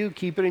with you.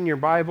 Keep it in your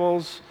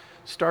Bibles.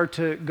 Start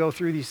to go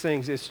through these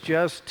things. It's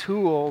just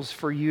tools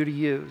for you to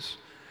use.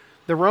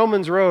 The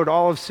Romans Road,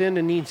 all have sinned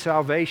and need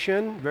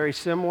salvation, very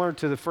similar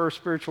to the first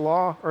spiritual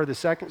law or the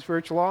second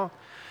spiritual law.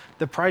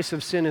 The price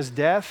of sin is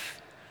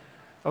death.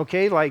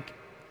 Okay,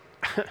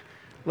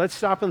 let's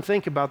stop and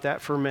think about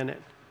that for a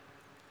minute.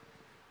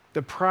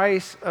 The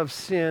price of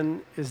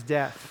sin is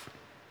death.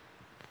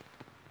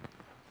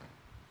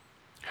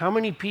 How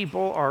many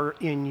people are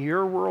in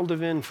your world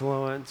of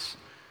influence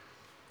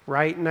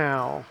right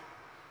now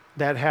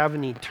that have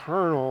an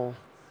eternal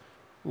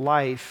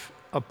life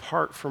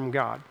apart from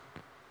God?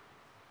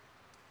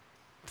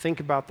 Think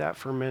about that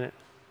for a minute.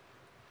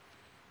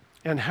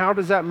 And how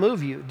does that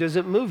move you? Does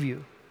it move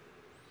you?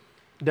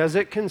 Does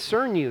it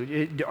concern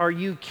you?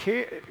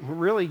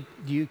 Really,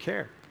 do you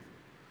care?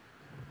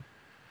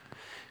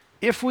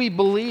 If we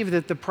believe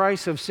that the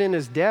price of sin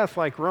is death,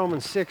 like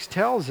Romans 6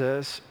 tells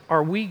us,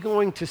 are we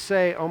going to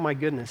say, oh my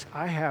goodness,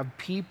 I have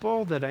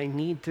people that I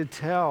need to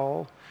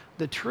tell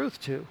the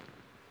truth to?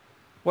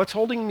 What's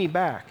holding me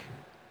back?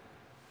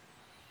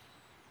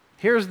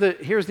 Here's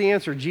the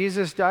answer.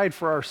 Jesus died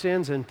for our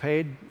sins and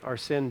paid our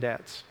sin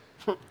debts.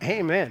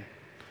 Amen.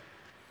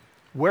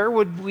 Where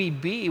would we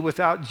be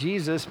without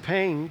Jesus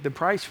paying the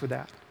price for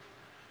that?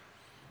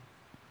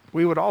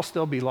 We would all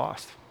still be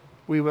lost.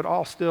 We would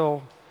all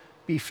still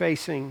be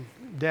facing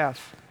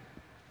death,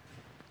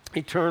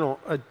 eternal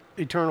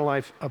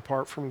life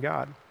apart from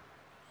God.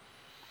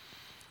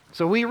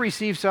 So we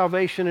receive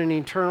salvation and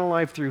eternal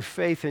life through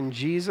faith in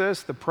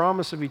Jesus. The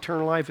promise of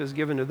eternal life is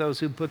given to those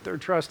who put their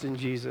trust in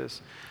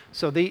Jesus.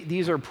 So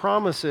these are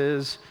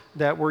promises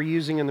that we're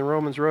using in the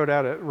Romans Road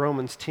out at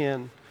Romans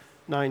 10.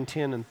 9,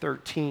 10, and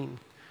 13.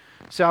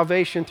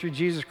 Salvation through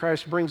Jesus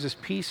Christ brings us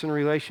peace and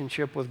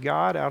relationship with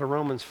God out of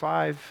Romans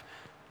 5,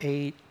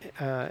 8,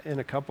 in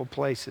a couple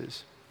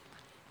places.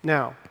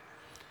 Now,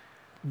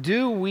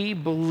 do we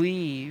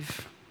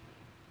believe,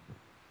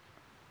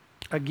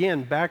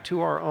 again, back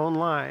to our own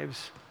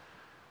lives,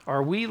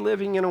 are we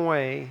living in a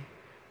way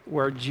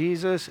where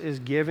Jesus is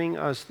giving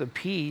us the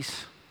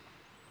peace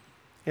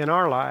in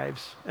our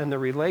lives and the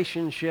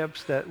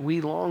relationships that we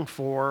long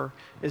for?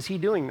 Is He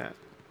doing that?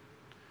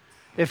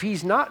 If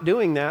He's not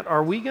doing that,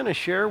 are we going to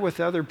share with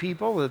other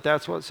people that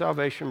that's what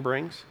salvation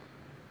brings?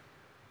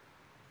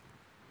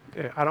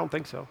 I don't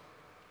think so.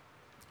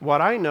 What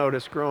I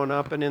noticed growing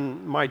up and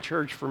in my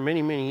church for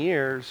many, many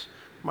years,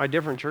 my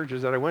different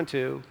churches that I went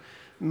to,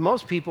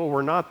 most people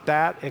were not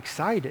that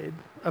excited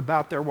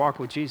about their walk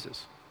with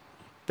Jesus.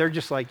 They're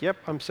just like, yep,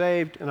 I'm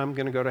saved and I'm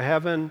going to go to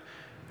heaven.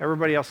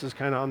 Everybody else is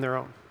kind of on their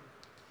own.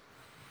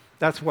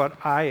 That's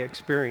what I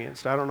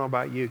experienced. I don't know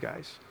about you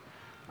guys.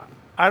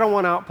 I don't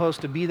want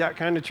Outpost to be that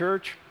kind of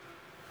church.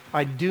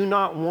 I do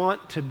not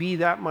want to be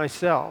that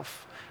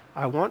myself.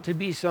 I want to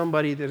be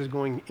somebody that is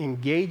going to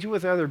engage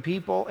with other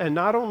people and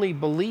not only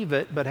believe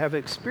it, but have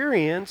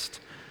experienced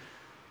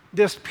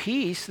this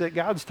peace that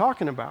God's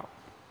talking about.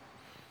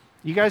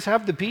 You guys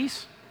have the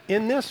peace?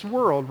 In this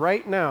world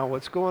right now,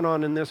 what's going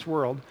on in this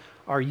world,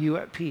 are you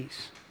at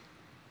peace?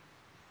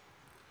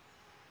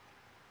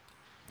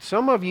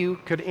 Some of you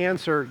could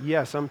answer,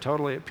 yes, I'm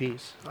totally at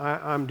peace.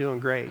 I'm doing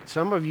great.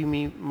 Some of you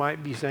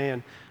might be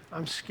saying,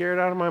 I'm scared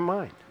out of my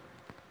mind.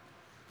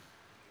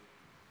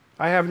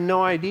 I have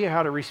no idea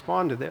how to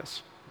respond to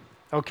this.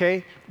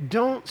 Okay?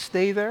 Don't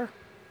stay there.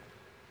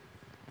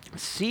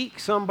 Seek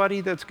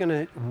somebody that's going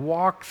to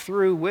walk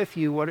through with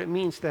you what it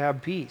means to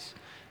have peace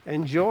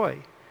and joy.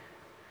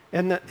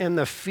 And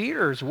the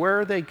fears, where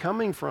are they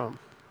coming from?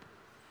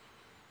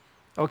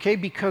 Okay,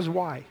 because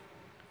why?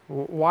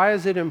 Why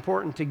is it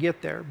important to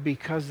get there?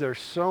 Because there's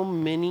so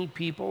many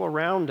people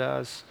around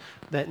us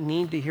that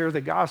need to hear the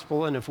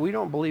gospel, and if we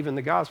don't believe in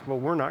the gospel,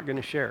 we're not going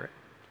to share it.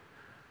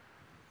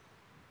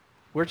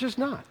 We're just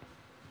not.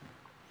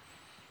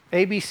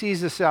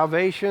 ABCs of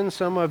Salvation,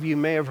 some of you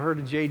may have heard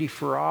of J.D.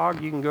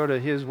 Farag. You can go to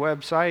his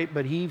website,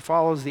 but he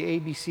follows the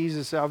ABCs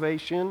of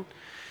Salvation,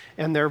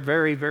 and they're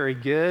very, very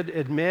good.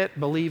 Admit,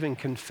 believe, and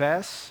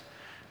confess.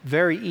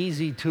 very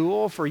easy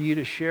tool for you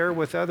to share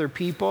with other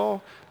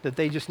people, that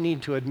they just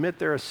need to admit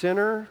they're a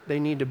sinner. They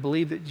need to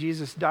believe that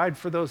Jesus died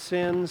for those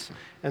sins,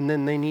 and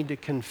then they need to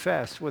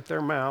confess with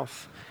their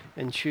mouth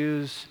and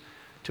choose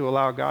to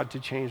allow God to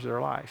change their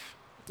life.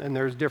 And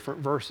there's different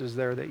verses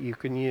there that you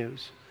can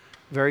use.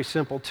 Very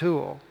simple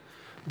tool.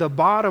 The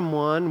bottom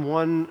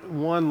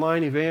one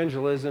line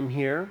evangelism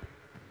here,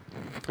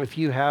 if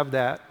you have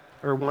that,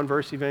 or one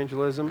verse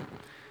evangelism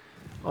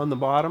on the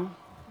bottom,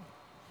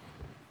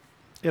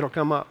 it'll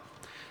come up.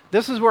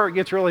 This is where it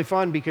gets really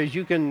fun, because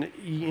you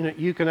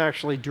can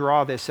actually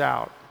draw this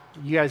out.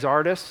 You guys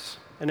artists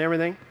and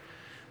everything.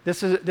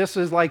 This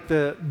is like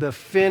the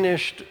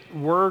finished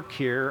work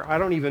here. I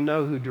don't even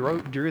know who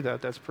drew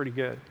that. That's pretty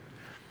good.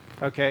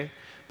 Okay?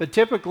 But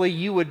typically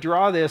you would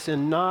draw this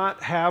and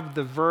not have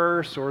the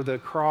verse or the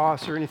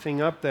cross or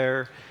anything up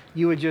there.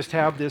 You would just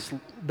have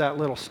that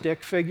little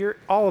stick figure.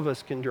 All of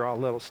us can draw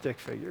little stick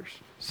figures.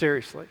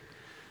 Seriously.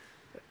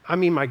 I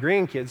mean, my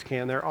grandkids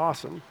can. They're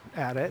awesome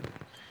at it.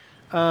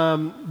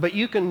 But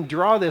you can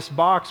draw this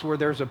box where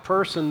there's a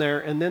person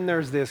there, and then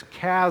there's this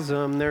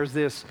chasm. There's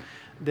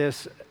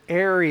this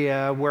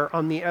area where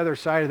on the other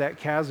side of that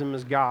chasm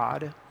is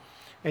God.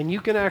 And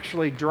you can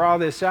actually draw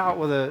this out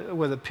with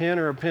a pen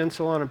or a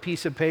pencil on a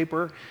piece of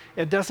paper.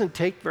 It doesn't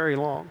take very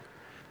long.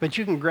 But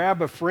you can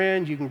grab a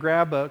friend, you can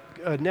grab a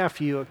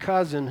nephew, a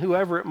cousin,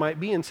 whoever it might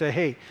be, and say,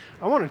 hey,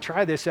 I want to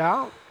try this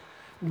out.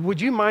 Would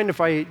you mind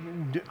if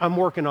I'm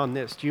working on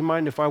this? Do you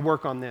mind if I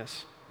work on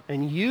this?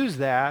 And use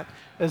that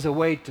as a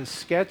way to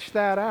sketch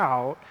that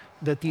out,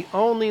 that the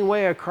only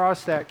way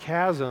across that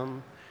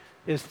chasm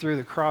is through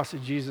the cross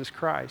of Jesus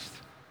Christ.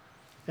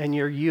 And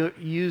you're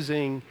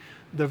using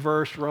the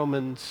verse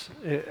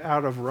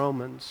out of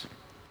Romans.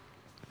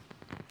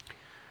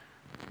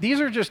 These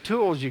are just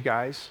tools, you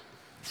guys.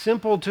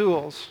 Simple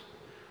tools.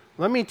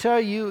 Let me tell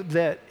you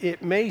that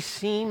it may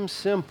seem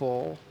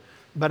simple,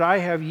 but I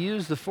have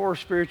used the 4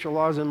 spiritual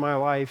laws in my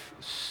life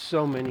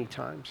so many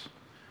times.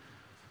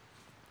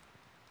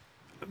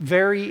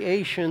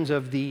 Variations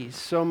of these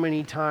so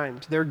many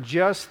times. They're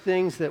just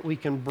things that we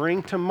can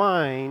bring to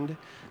mind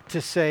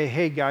to say,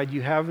 hey, God,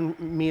 you have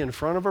me in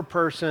front of a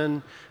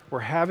person. We're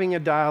having a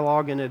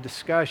dialogue and a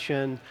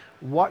discussion.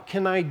 What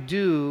can I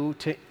do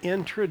to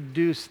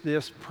introduce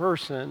this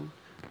person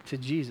to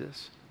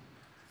Jesus?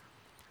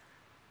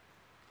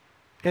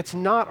 It's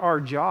not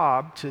our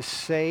job to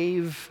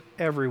save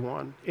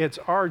everyone. It's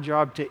our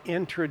job to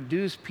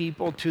introduce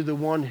people to the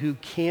one who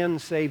can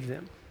save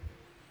them.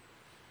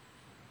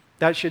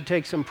 That should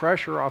take some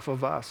pressure off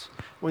of us.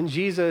 When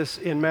Jesus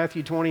in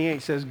Matthew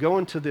 28 says, go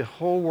into the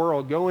whole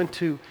world, go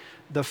into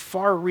the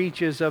far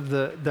reaches of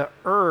the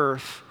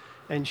earth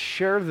and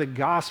share the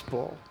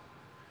gospel,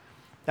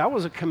 that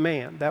was a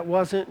command. That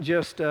wasn't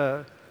just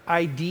an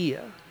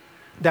idea.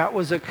 That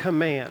was a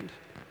command.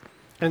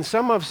 And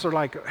some of us are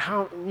like,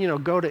 how,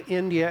 go to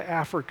India,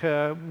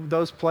 Africa,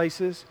 those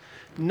places.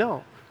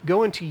 No,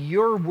 go into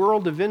your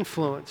world of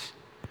influence.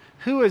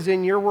 Who is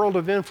in your world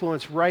of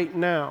influence right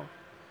now?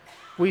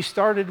 We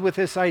started with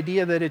this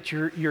idea that it's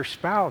your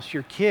spouse,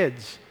 your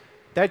kids.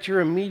 That's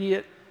your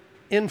immediate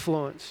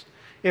influence.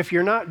 If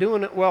you're not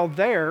doing it well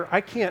there,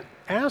 I can't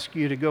ask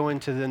you to go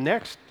into the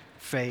next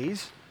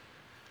phase.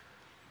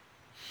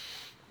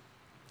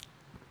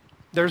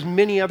 There's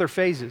many other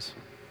phases.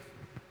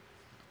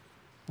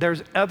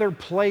 There's other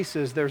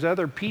places, there's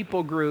other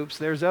people groups,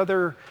 there's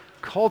other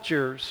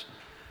cultures.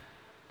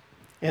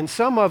 And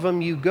some of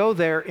them you go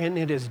there and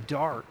it is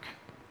dark.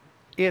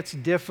 It's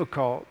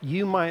difficult.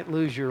 You might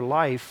lose your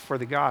life for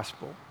the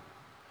gospel.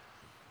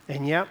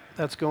 And yep,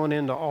 that's going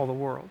into all the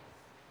world.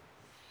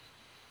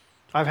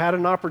 I've had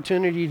an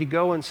opportunity to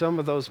go in some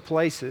of those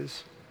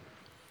places,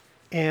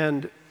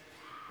 and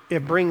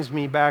it brings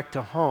me back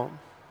to home.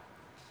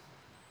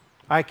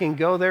 I can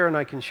go there and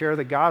I can share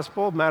the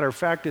gospel. Matter of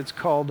fact, it's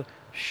called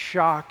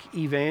shock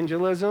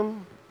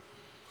evangelism.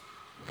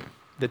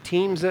 The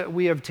teams that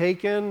we have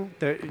taken,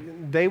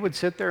 they would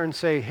sit there and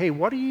say, hey,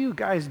 what are you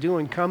guys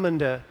doing coming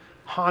to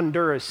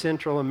Honduras,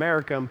 Central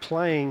America, and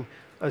playing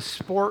a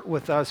sport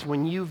with us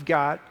when you've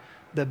got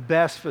the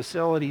best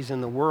facilities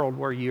in the world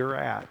where you're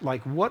at?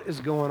 Like, what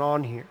is going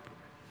on here?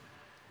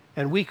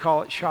 And we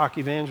call it shock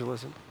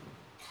evangelism,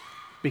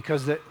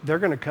 because they're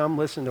going to come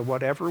listen to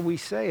whatever we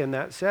say in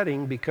that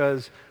setting,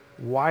 because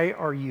why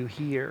are you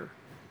here?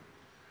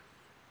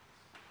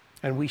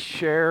 And we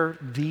share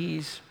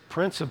these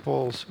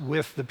principles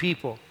with the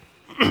people.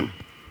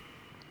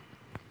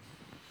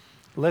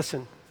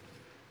 Listen,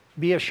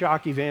 be a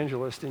shock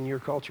evangelist in your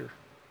culture.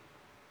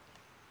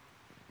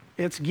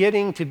 It's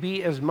getting to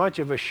be as much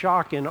of a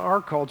shock in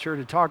our culture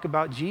to talk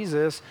about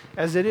Jesus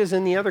as it is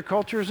in the other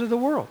cultures of the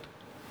world.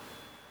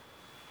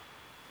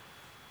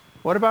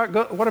 What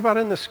about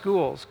in the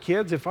schools?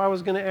 Kids, if I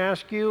was going to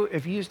ask you,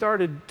 if you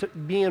started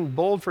being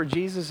bold for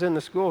Jesus in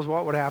the schools,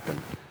 what would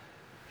happen?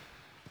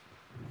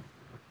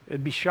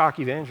 It'd be shock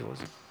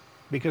evangelism,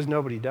 because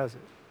nobody does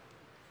it.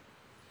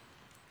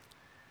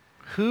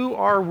 Who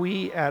are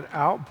we at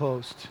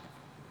Outpost?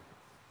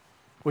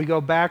 We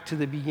go back to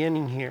the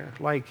beginning here.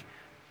 Like,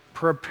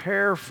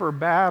 prepare for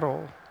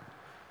battle.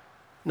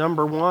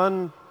 Number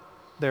one,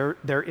 there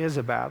is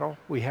a battle.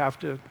 We have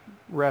to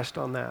rest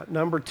on that.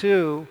 Number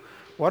two,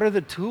 what are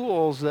the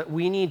tools that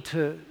we need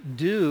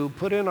to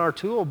put in our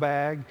tool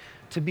bag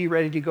to be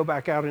ready to go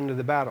back out into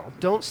the battle?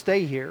 Don't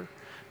stay here.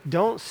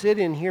 Don't sit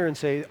in here and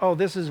say, oh,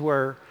 this is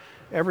where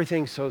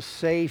everything's so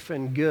safe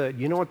and good.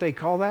 You know what they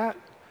call that?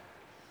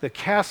 The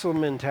castle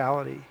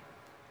mentality.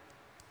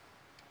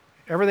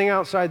 Everything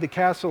outside the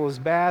castle is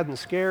bad and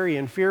scary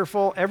and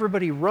fearful.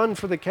 Everybody run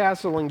for the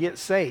castle and get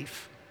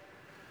safe.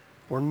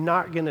 We're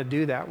not going to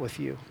do that with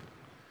you.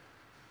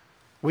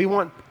 We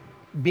want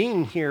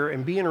being here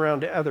and being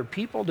around other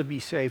people to be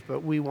safe,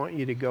 but we want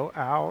you to go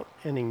out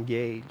and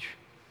engage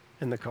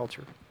in the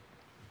culture.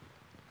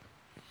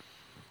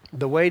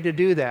 The way to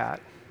do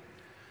that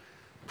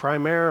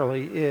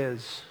primarily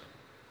is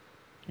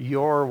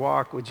your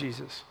walk with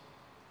Jesus.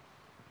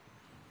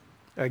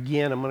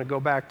 Again, I'm going to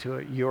go back to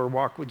it, your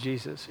walk with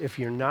Jesus. If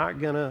you're not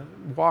going to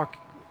walk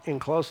in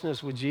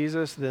closeness with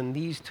Jesus, then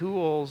these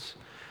tools,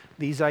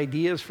 these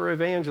ideas for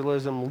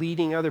evangelism,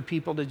 leading other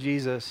people to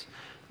Jesus,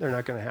 they're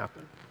not going to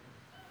happen.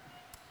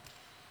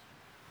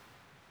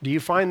 Do you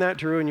find that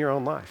true in your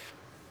own life?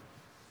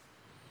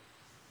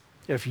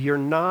 If you're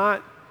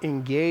not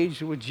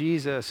engaged with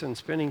Jesus and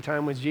spending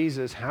time with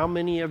Jesus, how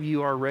many of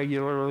you are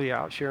regularly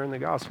out sharing the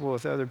gospel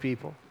with other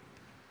people?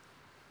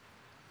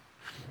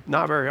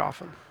 Not very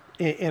often.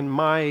 In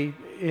my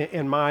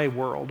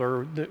world,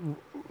 or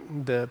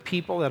the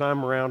people that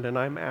I'm around, and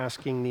I'm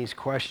asking these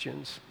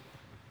questions.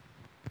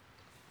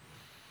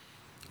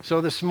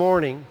 So this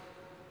morning,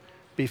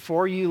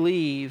 before you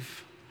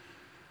leave,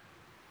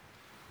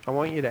 I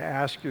want you to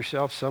ask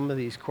yourself some of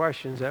these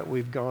questions that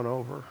we've gone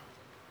over.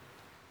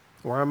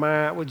 Where am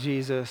I at with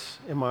Jesus?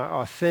 Am I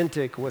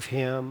authentic with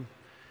Him?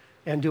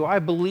 And do I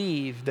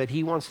believe that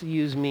He wants to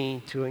use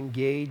me to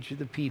engage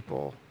the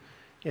people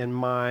in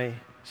my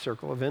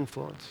circle of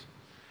influence?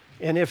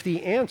 And if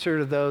the answer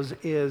to those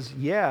is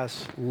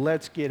yes,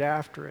 let's get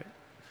after it.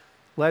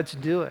 Let's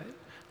do it.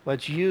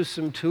 Let's use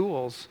some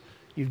tools.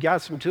 You've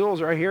got some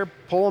tools right here.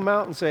 Pull them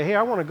out and say, hey,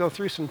 I want to go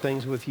through some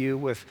things with you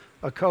with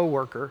a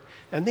coworker.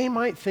 And they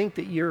might think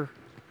that you're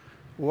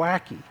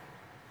wacky.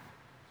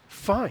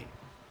 Fine.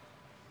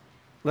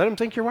 Let them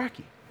think you're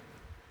wacky.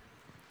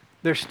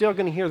 They're still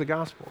going to hear the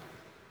gospel.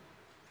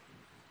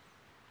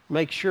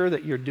 Make sure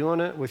that you're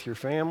doing it with your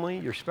family,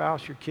 your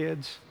spouse, your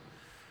kids,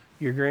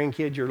 your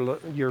grandkids.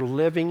 You're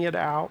living it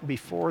out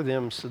before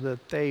them so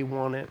that they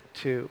want it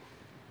too.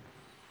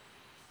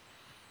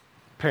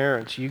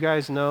 Parents, you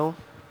guys know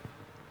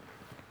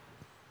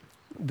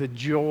the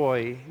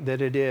joy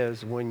that it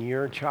is when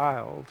your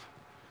child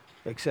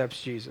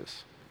accepts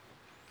Jesus.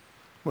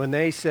 When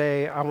they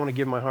say, I want to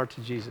give my heart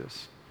to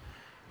Jesus.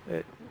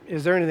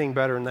 Is there anything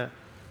better than that?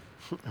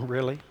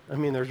 Really? I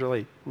mean, there's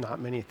really not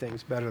many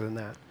things better than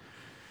that.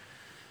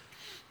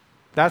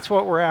 That's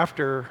what we're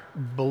after.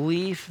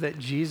 Belief that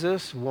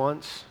Jesus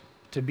wants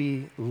to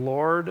be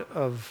Lord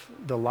of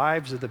the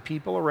lives of the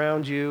people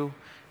around you,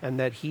 and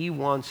that He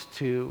wants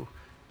to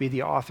be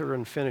the author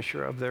and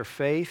finisher of their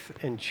faith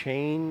and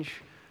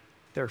change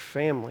their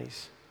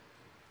families.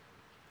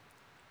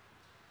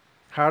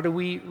 How do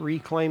we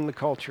reclaim the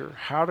culture?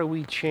 How do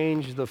we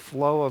change the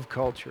flow of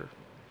culture?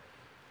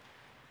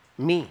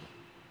 Me.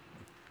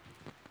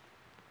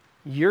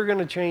 You're going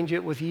to change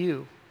it with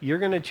you. You're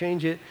going to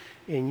change it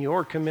in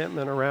your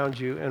commitment around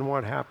you and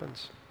what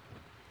happens.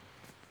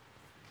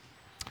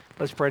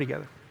 Let's pray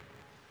together.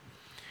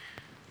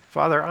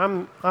 Father,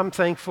 I'm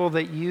thankful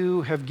that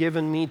you have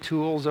given me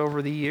tools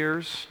over the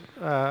years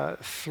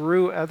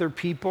through other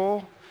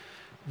people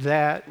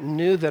that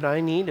knew that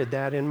I needed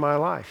that in my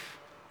life.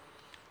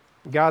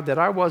 God, that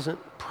I wasn't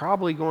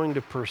probably going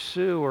to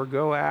pursue or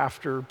go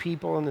after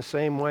people in the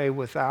same way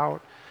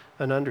without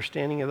an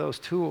understanding of those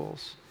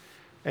tools.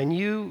 And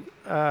you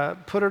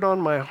put it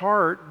on my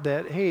heart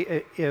that,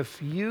 hey,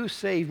 if you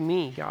save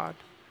me, God,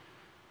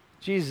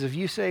 Jesus, if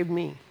you save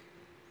me,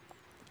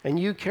 and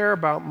you care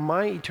about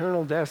my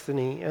eternal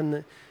destiny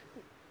and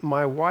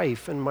my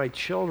wife and my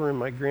children,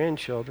 my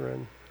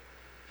grandchildren,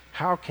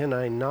 how can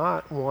I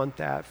not want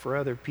that for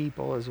other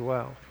people as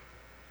well?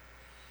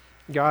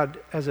 God,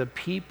 as a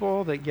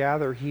people that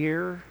gather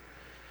here,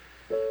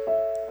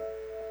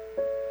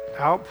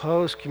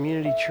 Outpost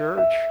Community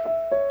Church,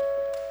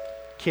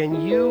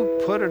 can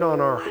you put it on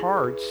our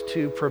hearts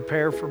to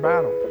prepare for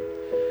battle?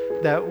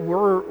 That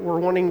we're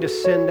wanting to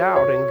send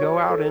out and go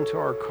out into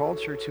our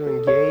culture to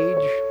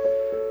engage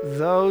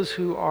those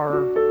who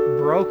are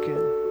broken,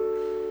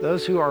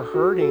 those who are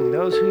hurting,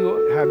 those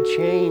who have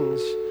chains,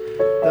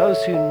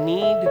 those who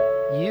need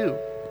you.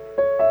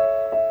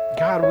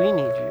 God, we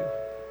need you.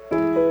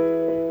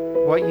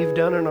 What you've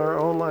done in our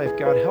own life,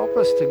 God, help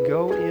us to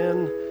go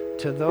in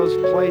to those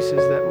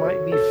places that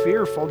might be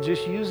fearful,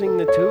 just using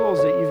the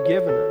tools that you've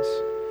given us.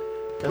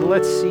 And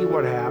let's see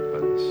what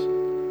happens.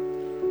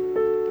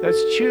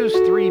 Let's choose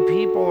 3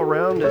 people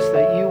around us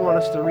that you want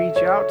us to reach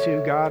out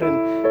to, God,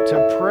 and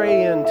to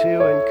pray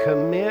into and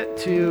commit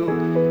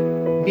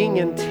to being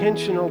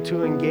intentional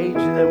to engage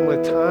them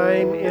with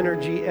time,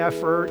 energy,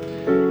 effort,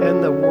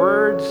 and the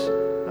words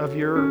of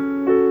your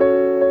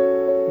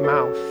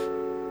mouth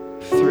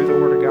through the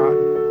Word of God.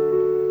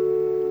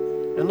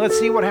 And let's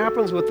see what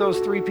happens with those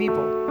 3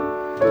 people.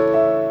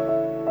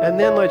 And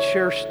then let's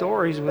share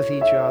stories with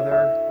each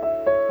other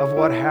of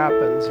what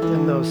happens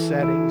in those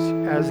settings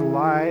as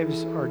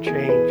lives are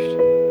changed.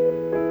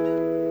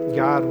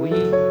 God, we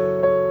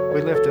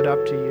lift it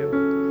up to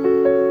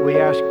you. We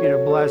ask you to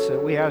bless it.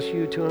 We ask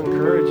you to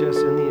encourage us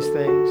in these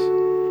things.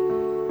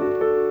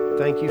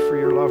 Thank you for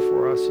your love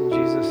for us. In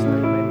Jesus'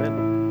 name,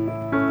 amen.